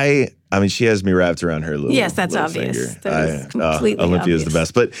I mean, she has me wrapped around her little. Yes, that's little obvious. Finger. That is completely Olympia is the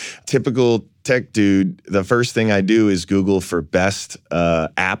best. But typical tech dude, the first thing I do is Google for best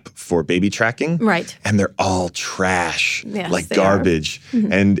app for baby tracking. Right. And they're all trash, yes, like garbage.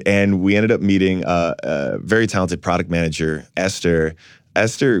 And we ended up meeting a very talented product manager, Esther.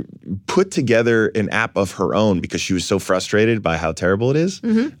 Esther put together an app of her own because she was so frustrated by how terrible it is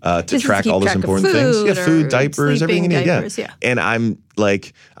to track all those important things. Yeah, food, diapers, everything you need. Yeah. And I'm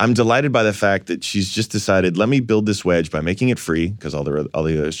delighted by the fact that she's just decided, let me build this wedge by making it free because all the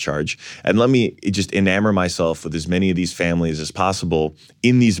others charge. And let me just enamor myself with as many of these families as possible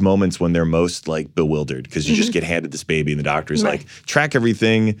in these moments when they're most like bewildered because you just get handed this baby and the doctor's like, track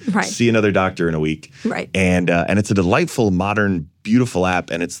everything, see another doctor in a week. Right. And it's a delightful, modern, beautiful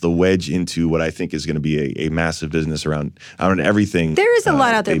app, and it's the wedge into what I think is going to be a massive business around everything. There is a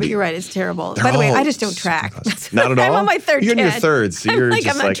lot out there, but you're right, it's terrible. By the way, I just don't track. Not at all? I'm on my third You're kid. in your third, so you're I'm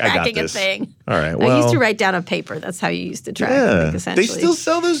just not like, I got tracking this. a thing. All right, well. I used to write down on paper. That's how you used to track, essentially. They still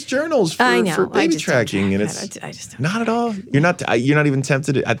sell those journals for baby tracking, and it's I just don't not at all. You're not even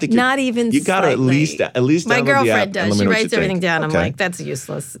tempted. I think not even. You got to at least my download girlfriend the app does. She writes everything down. I'm like, that's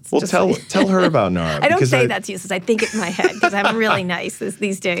useless. It's well, tell her about Nara. I don't say that's useless. I think it in my head because I'm really nice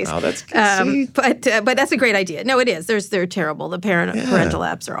these days. Oh, that's good. But that's a great idea. No, it is. They're terrible. The parental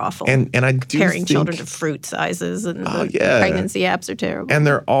apps are awful. And I do pairing children to fruit sizes and the pregnancy apps are terrible. And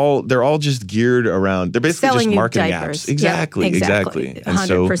they're all just geared around. They're basically selling just marketing diapers. apps. Exactly. 100%. And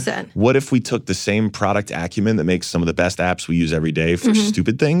so, what if we took the same product acumen that makes some of the best apps we use every day for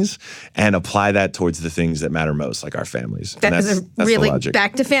stupid things and apply that towards the things that matter most, like our families? That's really the logic.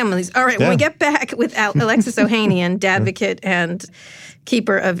 Back to families. All right, when we get back with Alexis Ohanian, Dadvocate and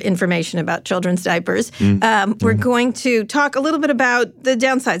keeper of information about children's diapers, we're going to talk a little bit about the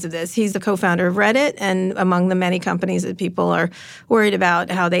downsides of this. He's the co-founder of Reddit, and among the many companies that people are worried about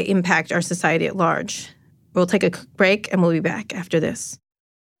how they impact our society at large. We'll take a break, and we'll be back after this.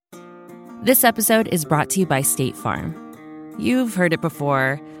 This episode is brought to you by State Farm. You've heard it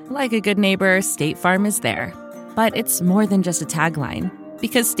before. Like a good neighbor, State Farm is there. But it's more than just a tagline.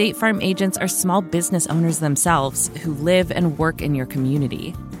 Because State Farm agents are small business owners themselves who live and work in your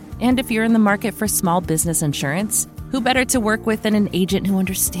community. And if you're in the market for small business insurance, who better to work with than an agent who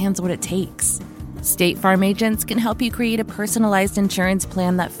understands what it takes? State Farm agents can help you create a personalized insurance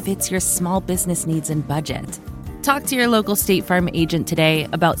plan that fits your small business needs and budget. Talk to your local State Farm agent today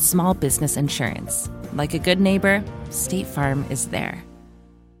about small business insurance. Like a good neighbor, State Farm is there.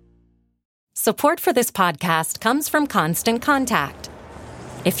 Support for this podcast comes from Constant Contact.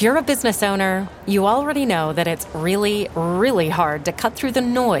 If you're a business owner, you already know that it's really, really hard to cut through the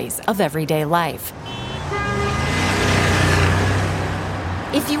noise of everyday life.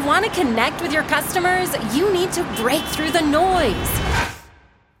 If you want to connect with your customers, you need to break through the noise.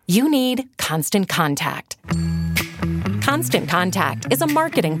 You need Constant Contact. Constant Contact is a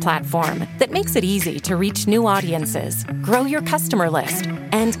marketing platform that makes it easy to reach new audiences, grow your customer list,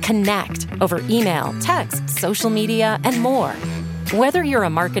 and connect over email, text, social media, and more. Whether you're a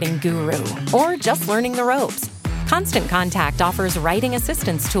marketing guru or just learning the ropes, Constant Contact offers writing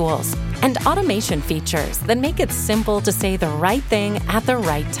assistance tools and automation features that make it simple to say the right thing at the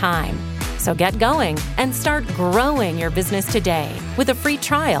right time. So get going and start growing your business today with a free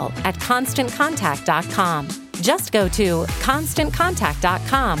trial at ConstantContact.com. Just go to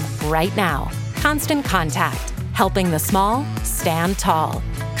ConstantContact.com right now. Constant Contact, helping the small stand tall.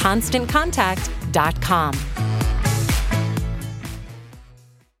 ConstantContact.com.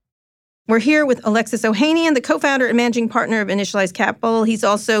 We're here with Alexis Ohanian, the co-founder and managing partner of Initialized Capital. He's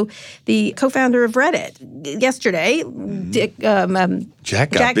also the co-founder of Reddit. Yesterday,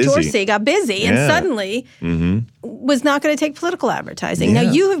 Jack Dorsey got busy and suddenly was not going to take political advertising. Now,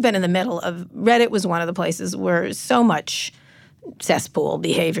 you have been in the middle of Reddit was one of the places where so much cesspool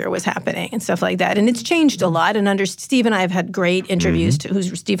behavior was happening and stuff like that. And it's changed a lot. And under Steve and I have had great interviews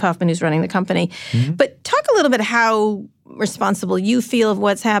who's Steve Huffman, who's running the company. But talk a little bit how responsible you feel of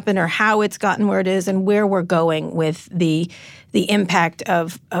what's happened or how it's gotten where it is and where we're going with the impact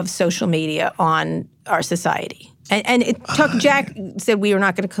of social media on our society. And Jack said we were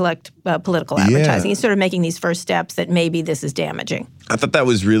not going to collect political advertising. He's sort of making these first steps that maybe this is damaging. I thought that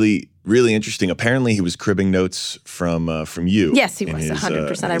was really, really interesting. Apparently, he was cribbing notes from you. Yes, he was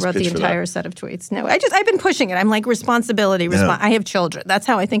 100%. I wrote the entire set of tweets. No, I've been pushing it. I'm like responsibility. I have children. That's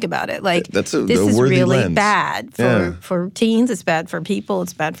how I think about it. Like this is really lens. Bad for teens. It's bad for people.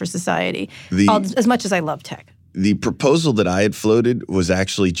 It's bad for society. As much as I love tech. The proposal that I had floated was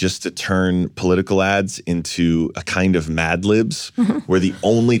actually just to turn political ads into a kind of Mad Libs, where the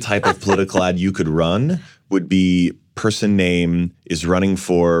only type of political ad you could run would be person name is running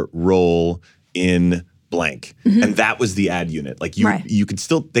for role in blank, and that was the ad unit. Like you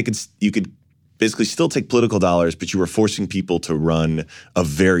could basically still take political dollars, but you were forcing people to run a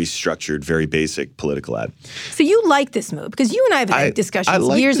very structured, very basic political ad. So you like this move because you and I have had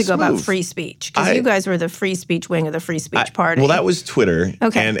discussions years ago about free speech because you guys were the free speech wing of the free speech party. Well, that was Twitter.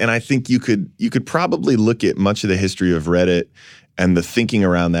 Okay. And I think you could probably look at much of the history of Reddit and the thinking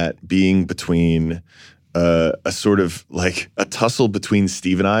around that being between a sort of like a tussle between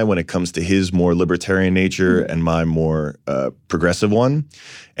Steve and I when it comes to his more libertarian nature and my more progressive one.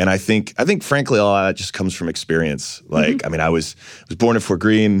 And I think frankly all that just comes from experience. Like I mean, I was born at Fort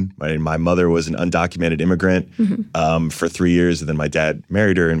Greene. My mother was an undocumented immigrant for 3 years, and then my dad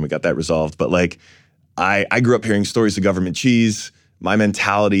married her, and we got that resolved. But like, I grew up hearing stories of government cheese. My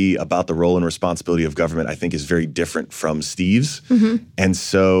mentality about the role and responsibility of government, I think, is very different from Steve's. And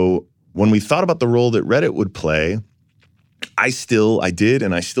so when we thought about the role that Reddit would play, I did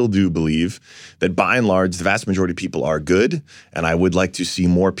and I still do believe that by and large, the vast majority of people are good, and I would like to see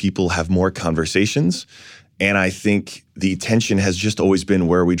more people have more conversations. And I think the tension has just always been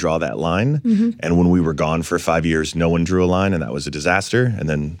where we draw that line. And when we were gone for 5 years, no one drew a line, and that was a disaster. And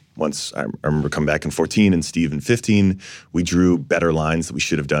then once I remember coming back in 14 and Steve in 15, we drew better lines that we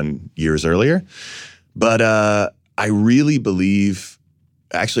should have done years earlier. But I really believe,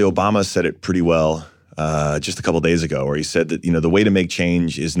 actually Obama said it pretty well just a couple of days ago, where he said that, the way to make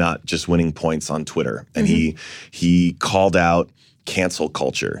change is not just winning points on Twitter. And he called out cancel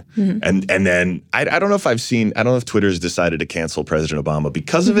culture. And then I don't know if Twitter's decided to cancel President Obama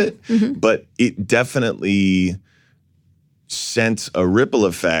because of it, but it definitely sent a ripple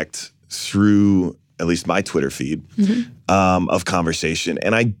effect through at least my Twitter feed of conversation.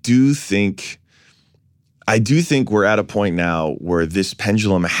 And I do think we're at a point now where this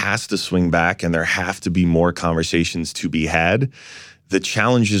pendulum has to swing back and there have to be more conversations to be had. The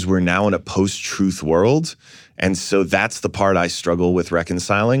challenge is we're now in a post-truth world. And so that's the part I struggle with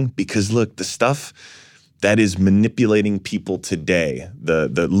reconciling, because look, the stuff that is manipulating people today,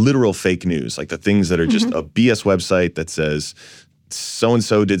 the literal fake news, like the things that are just a BS website that says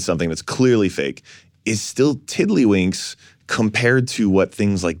so-and-so did something that's clearly fake, is still tiddlywinks compared to what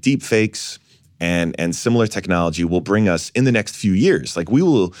things like deep fakes and similar technology will bring us in the next few years. Like, we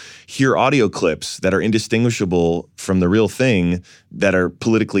will hear audio clips that are indistinguishable from the real thing that are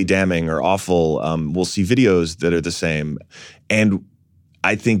politically damning or awful. We'll see videos that are the same. And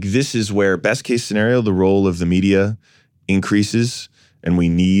I think this is where, best case scenario, the role of the media increases, and we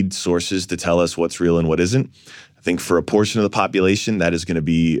need sources to tell us what's real and what isn't. I think for a portion of the population, that is going to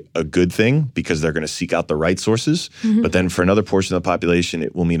be a good thing because they're going to seek out the right sources. But then for another portion of the population,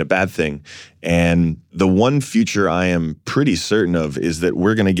 it will mean a bad thing. And the one future I am pretty certain of is that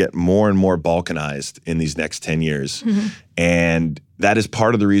we're going to get more and more balkanized in these next 10 years. And that is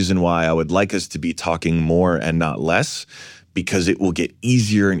part of the reason why I would like us to be talking more and not less, because it will get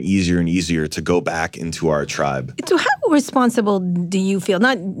easier and easier and easier to go back into our tribe. So how responsible do you feel?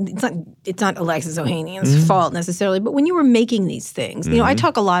 It's not Alexis Ohanian's fault necessarily, but when you were making these things, I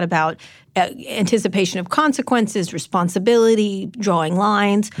talk a lot about anticipation of consequences, responsibility, drawing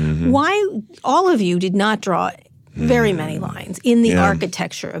lines. Why all of you did not draw very many lines in the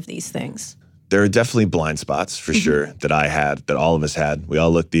architecture of these things? There are definitely blind spots, for sure, that I had, that all of us had. We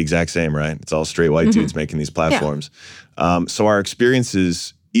all look the exact same, right? It's all straight white dudes making these platforms. Yeah. So our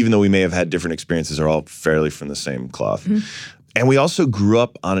experiences, even though we may have had different experiences, are all fairly from the same cloth. And we also grew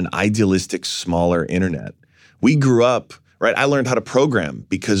up on an idealistic, smaller internet. We grew up, right? I learned how to program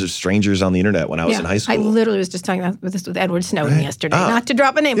because of strangers on the internet when I was in high school. I literally was just talking about this with Edward Snowden yesterday. Not to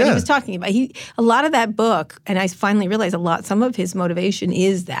drop a name, but he was talking about a lot of that book, and I finally realized some of his motivation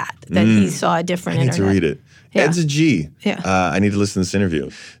is that he saw a different internet. I need to read it. Yeah. Ed's a G. Yeah. I need to listen to this interview.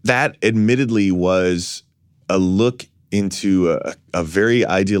 That admittedly was a look into a very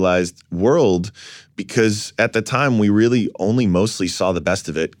idealized world, because at the time we really only mostly saw the best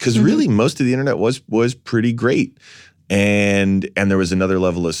of it, because really most of the internet was pretty great. And there was another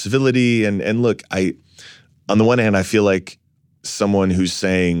level of civility. And look, on the one hand, I feel like someone who's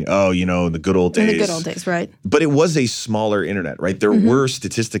saying, oh, the good old days. In the good old days, right. But it was a smaller internet, right? There were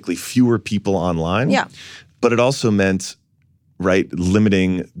statistically fewer people online. Yeah. But it also meant, right,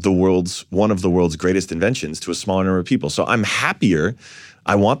 limiting one of the world's greatest inventions to a smaller number of people. So I'm happier.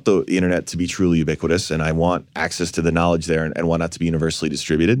 I want the internet to be truly ubiquitous, and I want access to the knowledge there, and want that to be universally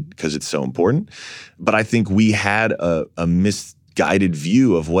distributed because it's so important. But I think we had a misguided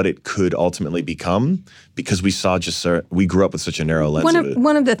view of what it could ultimately become, because we grew up with such a narrow lens of it.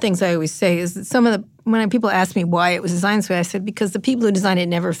 One of the things I always say is that when people ask me why it was designed this way, I said because the people who designed it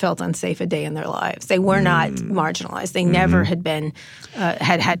never felt unsafe a day in their lives. They were not marginalized. They never had been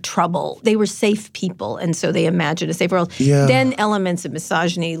had trouble. They were safe people, and so they imagined a safe world. Yeah. Then elements of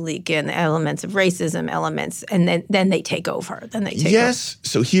misogyny leak in, elements of racism, and then they take over. Yes.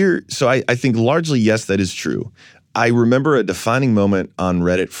 So I think largely yes, that is true. I remember a defining moment on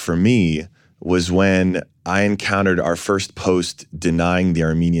Reddit for me was when I encountered our first post denying the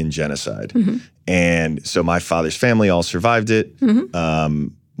Armenian genocide. And so my father's family all survived it.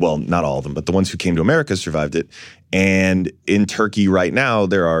 Well, not all of them, but the ones who came to America survived it. And in Turkey right now,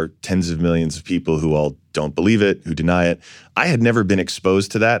 there are tens of millions of people who all don't believe it, who deny it. I had never been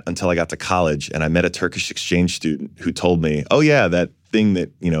exposed to that until I got to college, and I met a Turkish exchange student who told me, oh yeah, that thing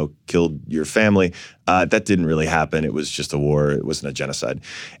that, killed your family, that didn't really happen. It was just a war. It wasn't a genocide.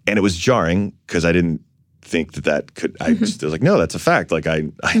 And it was jarring because I didn't think that could, I was like, no, that's a fact. Like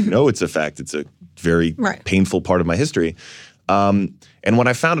I know it's a fact. It's a very painful part of my history. And when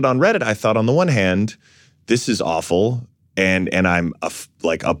I found it on Reddit, I thought on the one hand, this is awful. And I'm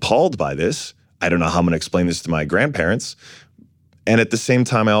appalled by this. I don't know how I'm going to explain this to my grandparents. And at the same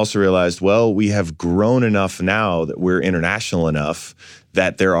time, I also realized, well, we have grown enough now that we're international enough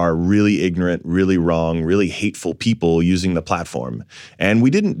that there are really ignorant, really wrong, really hateful people using the platform. And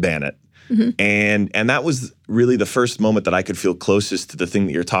we didn't ban it. And that was really the first moment that I could feel closest to the thing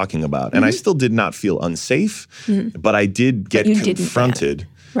that you're talking about. And I still did not feel unsafe, but I did get confronted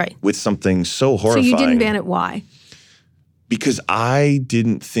with something so horrifying. So you didn't ban it, why? Because I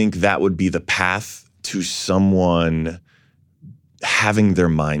didn't think that would be the path to someone having their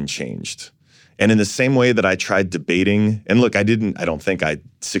mind changed. And in the same way that I tried debating, and look, I don't think I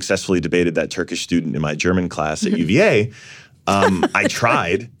successfully debated that Turkish student in my German class at UVA. I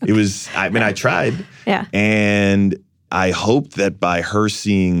tried. I tried. Yeah. And I hoped that by her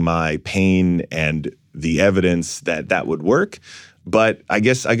seeing my pain and the evidence that would work. But I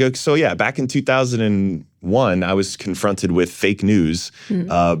guess back in 2001, I was confronted with fake news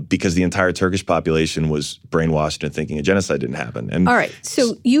because the entire Turkish population was brainwashed into thinking a genocide didn't happen. And all right.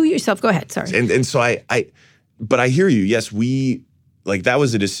 So you yourself, go ahead. Sorry. And so but I hear you. Yes, that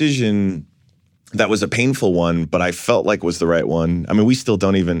was a decision that was a painful one, but I felt like was the right one. I mean, we still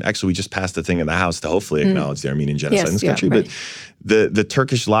don't even, actually, we just passed a thing in the House to hopefully acknowledge the Armenian genocide in this country. Right. But the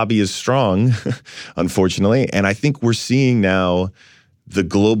Turkish lobby is strong, unfortunately. And I think we're seeing now the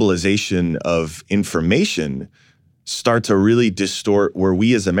globalization of information start to really distort where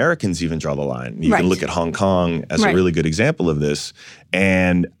we as Americans even draw the line. You can look at Hong Kong as a really good example of this.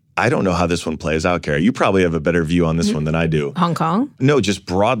 And I don't know how this one plays out, Kara. You probably have a better view on this one than I do. Hong Kong? No, just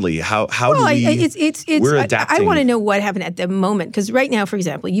broadly. How do we? We're adapting. I want to know what happened at the moment, because right now, for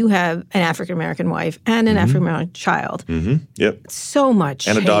example, you have an African American wife and an African American child. Yep. So much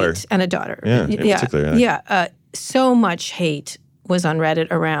and hate. And a daughter. Yeah. In particular. So much hate was on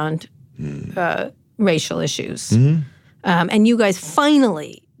Reddit around racial issues, and you guys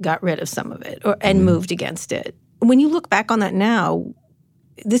finally got rid of some of it and moved against it. when you look back on that now,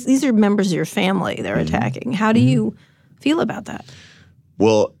 these are members of your family they're attacking. How do you feel about that?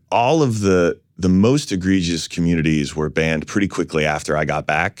 Well, all of the most egregious communities were banned pretty quickly after I got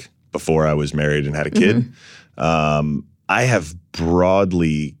back, before I was married and had a kid. I have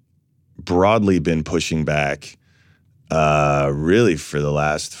broadly been pushing back really for the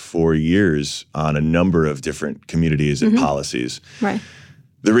last 4 years on a number of different communities and policies. Right.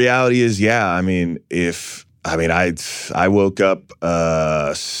 The reality is, I woke up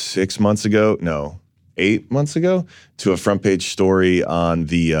 8 months ago to a front page story on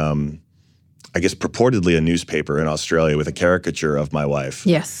the, I guess purportedly a newspaper in Australia with a caricature of my wife.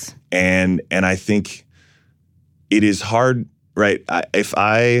 Yes. And I think it is hard, right?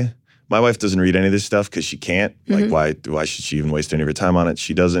 My wife doesn't read any of this stuff because she can't. Like, why should she even waste any of her time on it?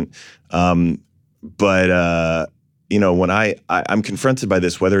 She doesn't. But when I'm confronted by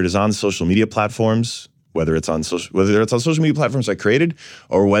this, whether it is on social media platforms, whether it's on social media platforms I created,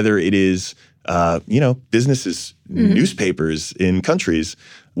 or whether it is businesses, newspapers in countries,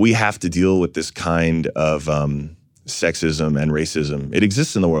 we have to deal with this kind of sexism and racism. It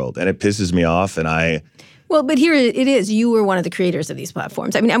exists in the world, and it pisses me off. And Well, but here it is. You were one of the creators of these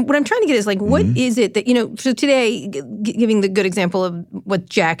platforms. I mean, what I'm trying to get is what is it that, so today, giving the good example of what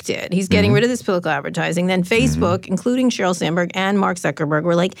Jack did, he's getting rid of this political advertising. Then Facebook, including Sheryl Sandberg and Mark Zuckerberg,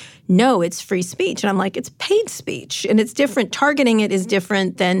 were like, no, it's free speech. And I'm like, it's paid speech. And it's different. Targeting it is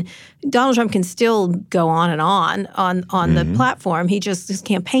different than Donald Trump can still go on and on the platform. His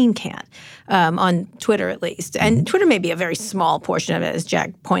campaign can't. On Twitter, at least. And Twitter may be a very small portion of it, as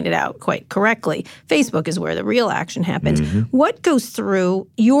Jack pointed out quite correctly. Facebook is where the real action happens. What goes through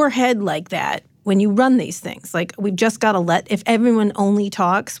your head like that when you run these things? Like, we've just got to if everyone only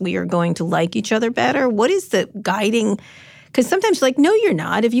talks, we are going to like each other better? What is the guiding? Because sometimes you're like, no, you're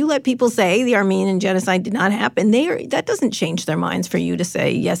not. If you let people say the Armenian genocide did not happen, that doesn't change their minds for you to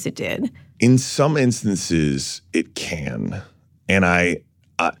say, yes, it did. In some instances, it can. And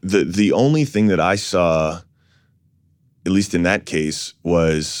the only thing that I saw, at least in that case,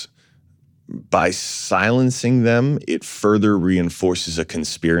 was by silencing them, it further reinforces a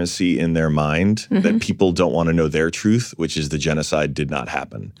conspiracy in their mind that people don't want to know their truth, which is the genocide did not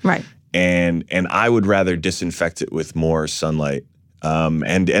happen. Right. And I would rather disinfect it with more sunlight.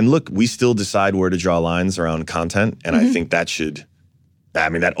 And look, we still decide where to draw lines around content, and I think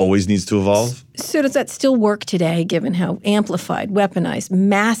that always needs to evolve. So does that still work today, given how amplified, weaponized,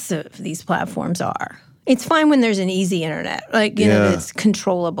 massive these platforms are? It's fine when there's an easy internet, that's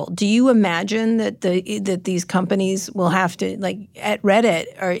controllable. Do you imagine that that these companies will have to, like at Reddit,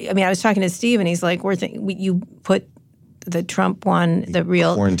 I was talking to Steve, and he's like, you put the Trump one, the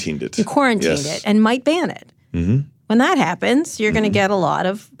real— quarantined it. You quarantined it and might ban it. When that happens, you're going to get a lot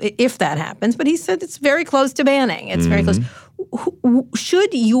of, if that happens, but he said it's very close to banning. It's very close.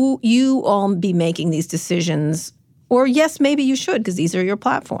 Should you all be making these decisions? Or yes, maybe you should, because these are your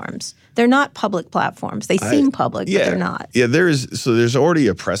platforms. They're not public platforms. They seem public, but they're not. Yeah, there's already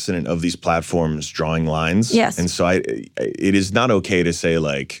a precedent of these platforms drawing lines. Yes. And so it is not okay to say,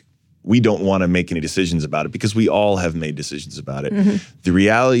 like, we don't want to make any decisions about it, because we all have made decisions about it. The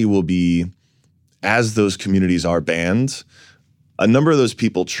reality will be, as those communities are banned, a number of those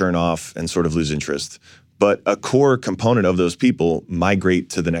people churn off and sort of lose interest. But a core component of those people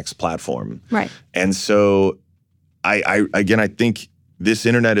migrate to the next platform. Right. And so I think this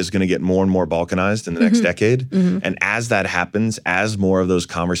internet is going to get more and more balkanized in the next decade. And as that happens, as more of those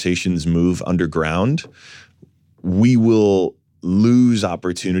conversations move underground, we will lose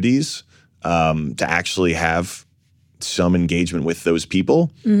opportunities to actually have some engagement with those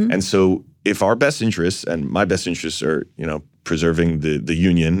people. And so if our best interests, and my best interests are, preserving the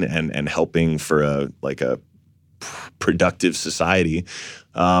union and helping for a productive society,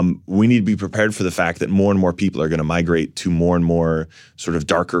 we need to be prepared for the fact that more and more people are going to migrate to more and more sort of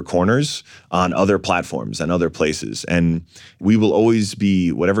darker corners on other platforms and other places. And we will always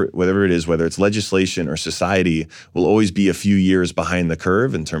be, whatever it is, whether it's legislation or society, will always be a few years behind the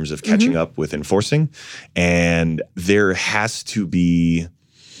curve in terms of catching up with enforcing. And there has to be,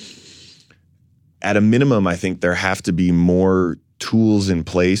 at a minimum, I think there have to be more tools in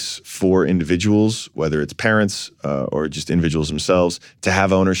place for individuals, whether it's parents or just individuals themselves, to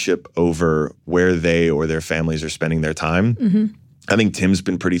have ownership over where they or their families are spending their time. I think Tim's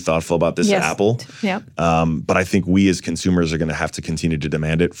been pretty thoughtful about this at Apple. Yeah. But I think we as consumers are going to have to continue to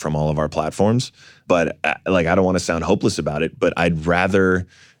demand it from all of our platforms. But I don't want to sound hopeless about it, but I'd rather—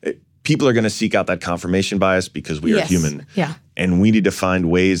 people are going to seek out that confirmation bias because we are human. Yeah. And we need to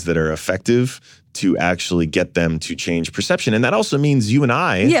find ways that are effective to actually get them to change perception. And that also means you and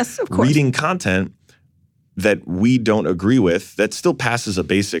I, yes, of course, reading content, that we don't agree with that still passes a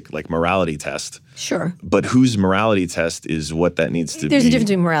basic like morality test. Sure. But whose morality test is what that needs to be. There's a difference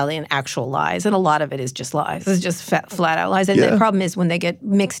between morality and actual lies, and a lot of it is just lies. It's just flat out lies. And the problem is when they get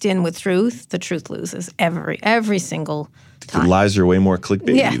mixed in with truth, the truth loses every single time. The lies are way more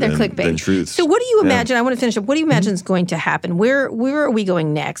clickbaity than truths. So what do you imagine, I want to finish up, what do you imagine is going to happen? Where are we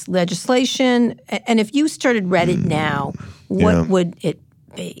going next? Legislation? And if you started Reddit now, what would it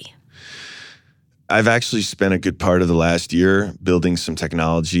be? I've actually spent a good part of the last year building some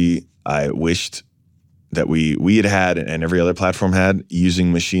technology I wished that we had and every other platform had,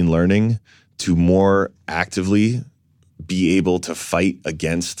 using machine learning to more actively be able to fight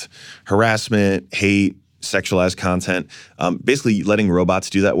against harassment, hate, sexualized content, basically letting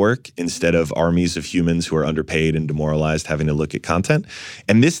robots do that work instead of armies of humans who are underpaid and demoralized having to look at content.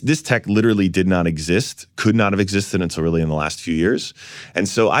 And this tech literally did not exist, could not have existed until really in the last few years. And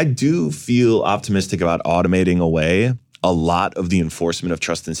so I do feel optimistic about automating away a lot of the enforcement of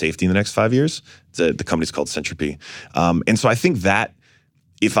trust and safety in the next 5 years. The company's called Sentropy. And so I think that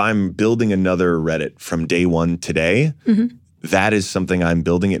if I'm building another Reddit from day one today, that is something I'm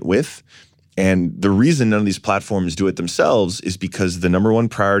building it with. And the reason none of these platforms do it themselves is because the number one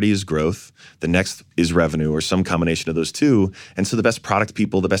priority is growth. The next is revenue or some combination of those two. And so the best product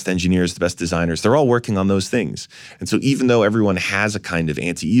people, the best engineers, the best designers, they're all working on those things. And so even though everyone has a kind of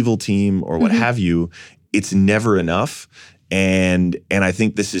anti-evil team or what have you, it's never enough. And I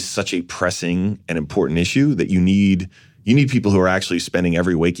think this is such a pressing and important issue that you need people who are actually spending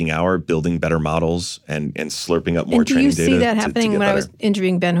every waking hour building better models and slurping up more training data. Do you see that happening? When better. I was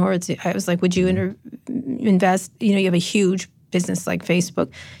interviewing Ben Horowitz, I was like, would you invest? You know, you have a huge business like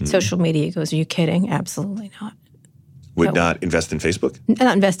Facebook, social media. He goes, are you kidding? Absolutely not. Would not invest in Facebook?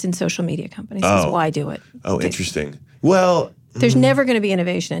 Not invest in social media companies. Says, why do it? Oh, interesting. Well, there's never going to be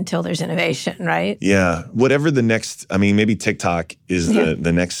innovation until there's innovation, right? Yeah. Whatever the next, I mean, maybe TikTok is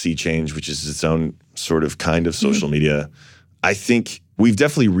the next sea change, which is its own sort of kind of social media. I think we've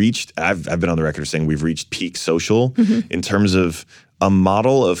definitely reached, I've been on the record saying we've reached peak social in terms of a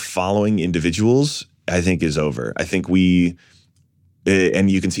model of following individuals, I think is over. I think and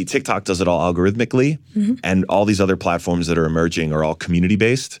you can see TikTok does it all algorithmically, and all these other platforms that are emerging are all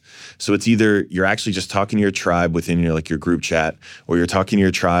community-based. So it's either you're actually just talking to your tribe within your group chat, or you're talking to your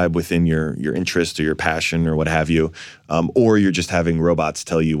tribe within your interest or your passion or what have you, or you're just having robots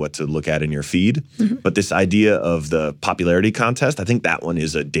tell you what to look at in your feed. But this idea of the popularity contest, I think that one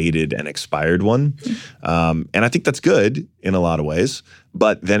is a dated and expired one. And I think that's good in a lot of ways.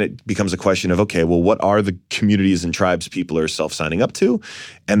 But then it becomes a question of, okay, well, what are the communities and tribes people are self-signing up to?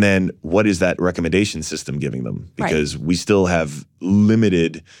 And then what is that recommendation system giving them? Because we still have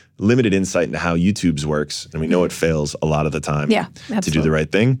limited insight into how YouTube's works, and we know it fails a lot of the time to do the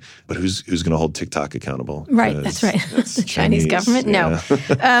right thing. But who's going to hold TikTok accountable? Right, that's right. The Chinese government? No.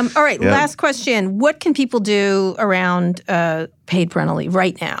 All right, last question. What can people do around paid parental leave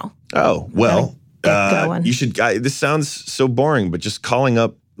right now? Oh, well, you should. This sounds so boring, but just calling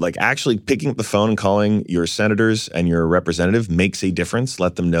up, like actually picking up the phone and calling your senators and your representative makes a difference.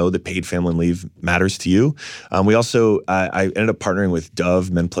 Let them know that paid family leave matters to you. We also, I ended up partnering with Dove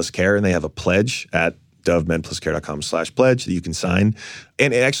Men Plus Care, and they have a pledge at dovemenpluscare.com/pledge that you can sign.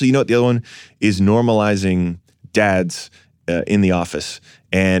 And actually, you know what? The other one is normalizing dads in the office.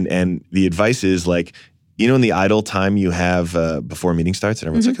 And the advice is like, you know, in the idle time you have before a meeting starts and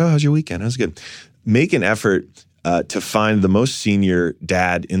everyone's like, oh, how's your weekend? How's it good? Make an effort to find the most senior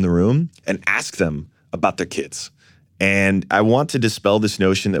dad in the room and ask them about their kids. And I want to dispel this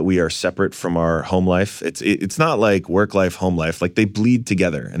notion that we are separate from our home life. It's not like work life, home life. Like they bleed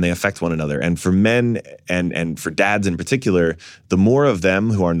together and they affect one another. And for men and for dads in particular, the more of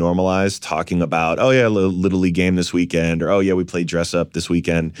them who are normalized talking about, oh yeah, Little League game this weekend, or oh yeah, we played dress up this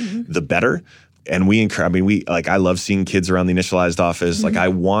weekend, the better. And I love seeing kids around the initialized office. Like I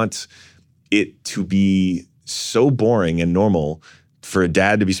want it to be so boring and normal for a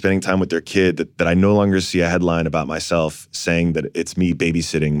dad to be spending time with their kid that I no longer see a headline about myself saying that it's me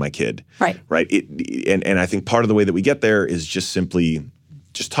babysitting my kid. Right. And I think part of the way that we get there is just simply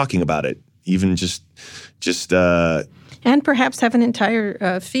just talking about it, even just and perhaps have an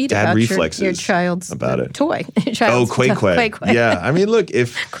entire feed about your child's about it. Toy. Quay. Yeah. I mean, look, I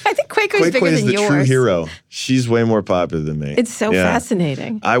think Quay is bigger than yours. Quay is the true hero. She's way more popular than me. It's so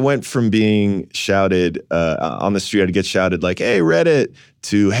fascinating. I went from being shouted on the street, I'd get shouted like, hey, Reddit,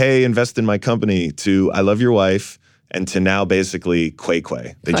 to hey, invest in my company, to I love your wife, and to now basically Quay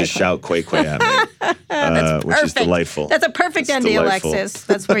Quay. They just shout Quay Quay at me, which is delightful. That's a perfect ending, Alexis.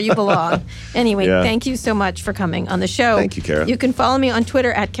 That's where you belong. Anyway, thank you so much for coming on the show. Thank you, Kara. You can follow me on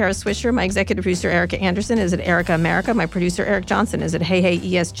Twitter at Kara Swisher. My executive producer, Erica Anderson, is at Erica America. My producer, Eric Johnson, is at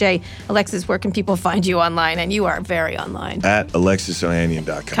HeyHeyESJ. Alexis, where can people find you online? And you are very online. At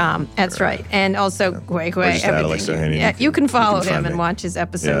AlexisOhanian.com. That's right. And also Quay Quay. Just at Alex Ohanian. Yeah, you can follow him and watch his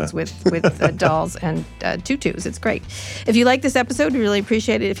episodes with dolls and tutus. It's great. If you like this episode, we really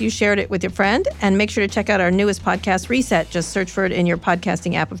appreciate it if you shared it with your friend. And make sure to check out our newest podcast, Reset. Just search for it in your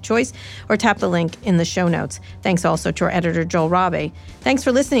podcasting app of choice or tap the link in the show notes. Thanks also to our editor, Joel Rabe. Thanks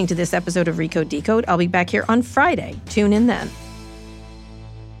for listening to this episode of Recode Decode. I'll be back here on Friday. Tune in then.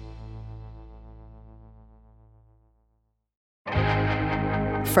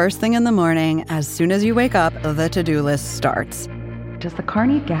 First thing in the morning, as soon as you wake up, the to-do list starts. Does the car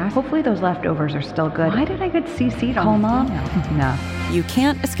need gas? Hopefully those leftovers are still good. Why did I get CC'd on the No. You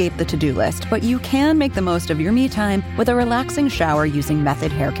can't escape the to-do list, but you can make the most of your me time with a relaxing shower using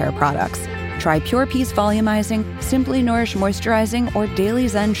Method Hair Care products. Try Pure Peace Volumizing, Simply Nourish Moisturizing, or Daily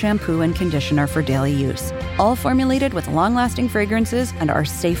Zen Shampoo and Conditioner for daily use. All formulated with long-lasting fragrances and are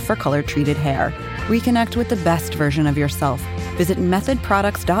safe for color-treated hair. Reconnect with the best version of yourself. Visit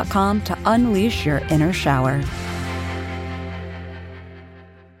methodproducts.com to unleash your inner shower.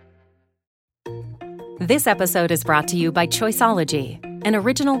 This episode is brought to you by Choiceology, an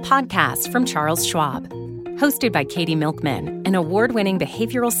original podcast from Charles Schwab. Hosted by Katie Milkman, an award-winning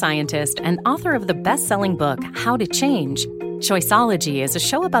behavioral scientist and author of the best-selling book, How to Change, Choiceology is a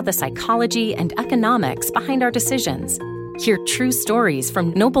show about the psychology and economics behind our decisions. Hear true stories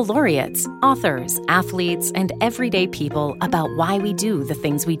from Nobel laureates, authors, athletes, and everyday people about why we do the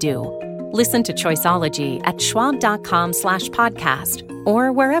things we do. Listen to Choiceology at schwab.com/podcast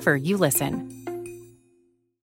or wherever you listen.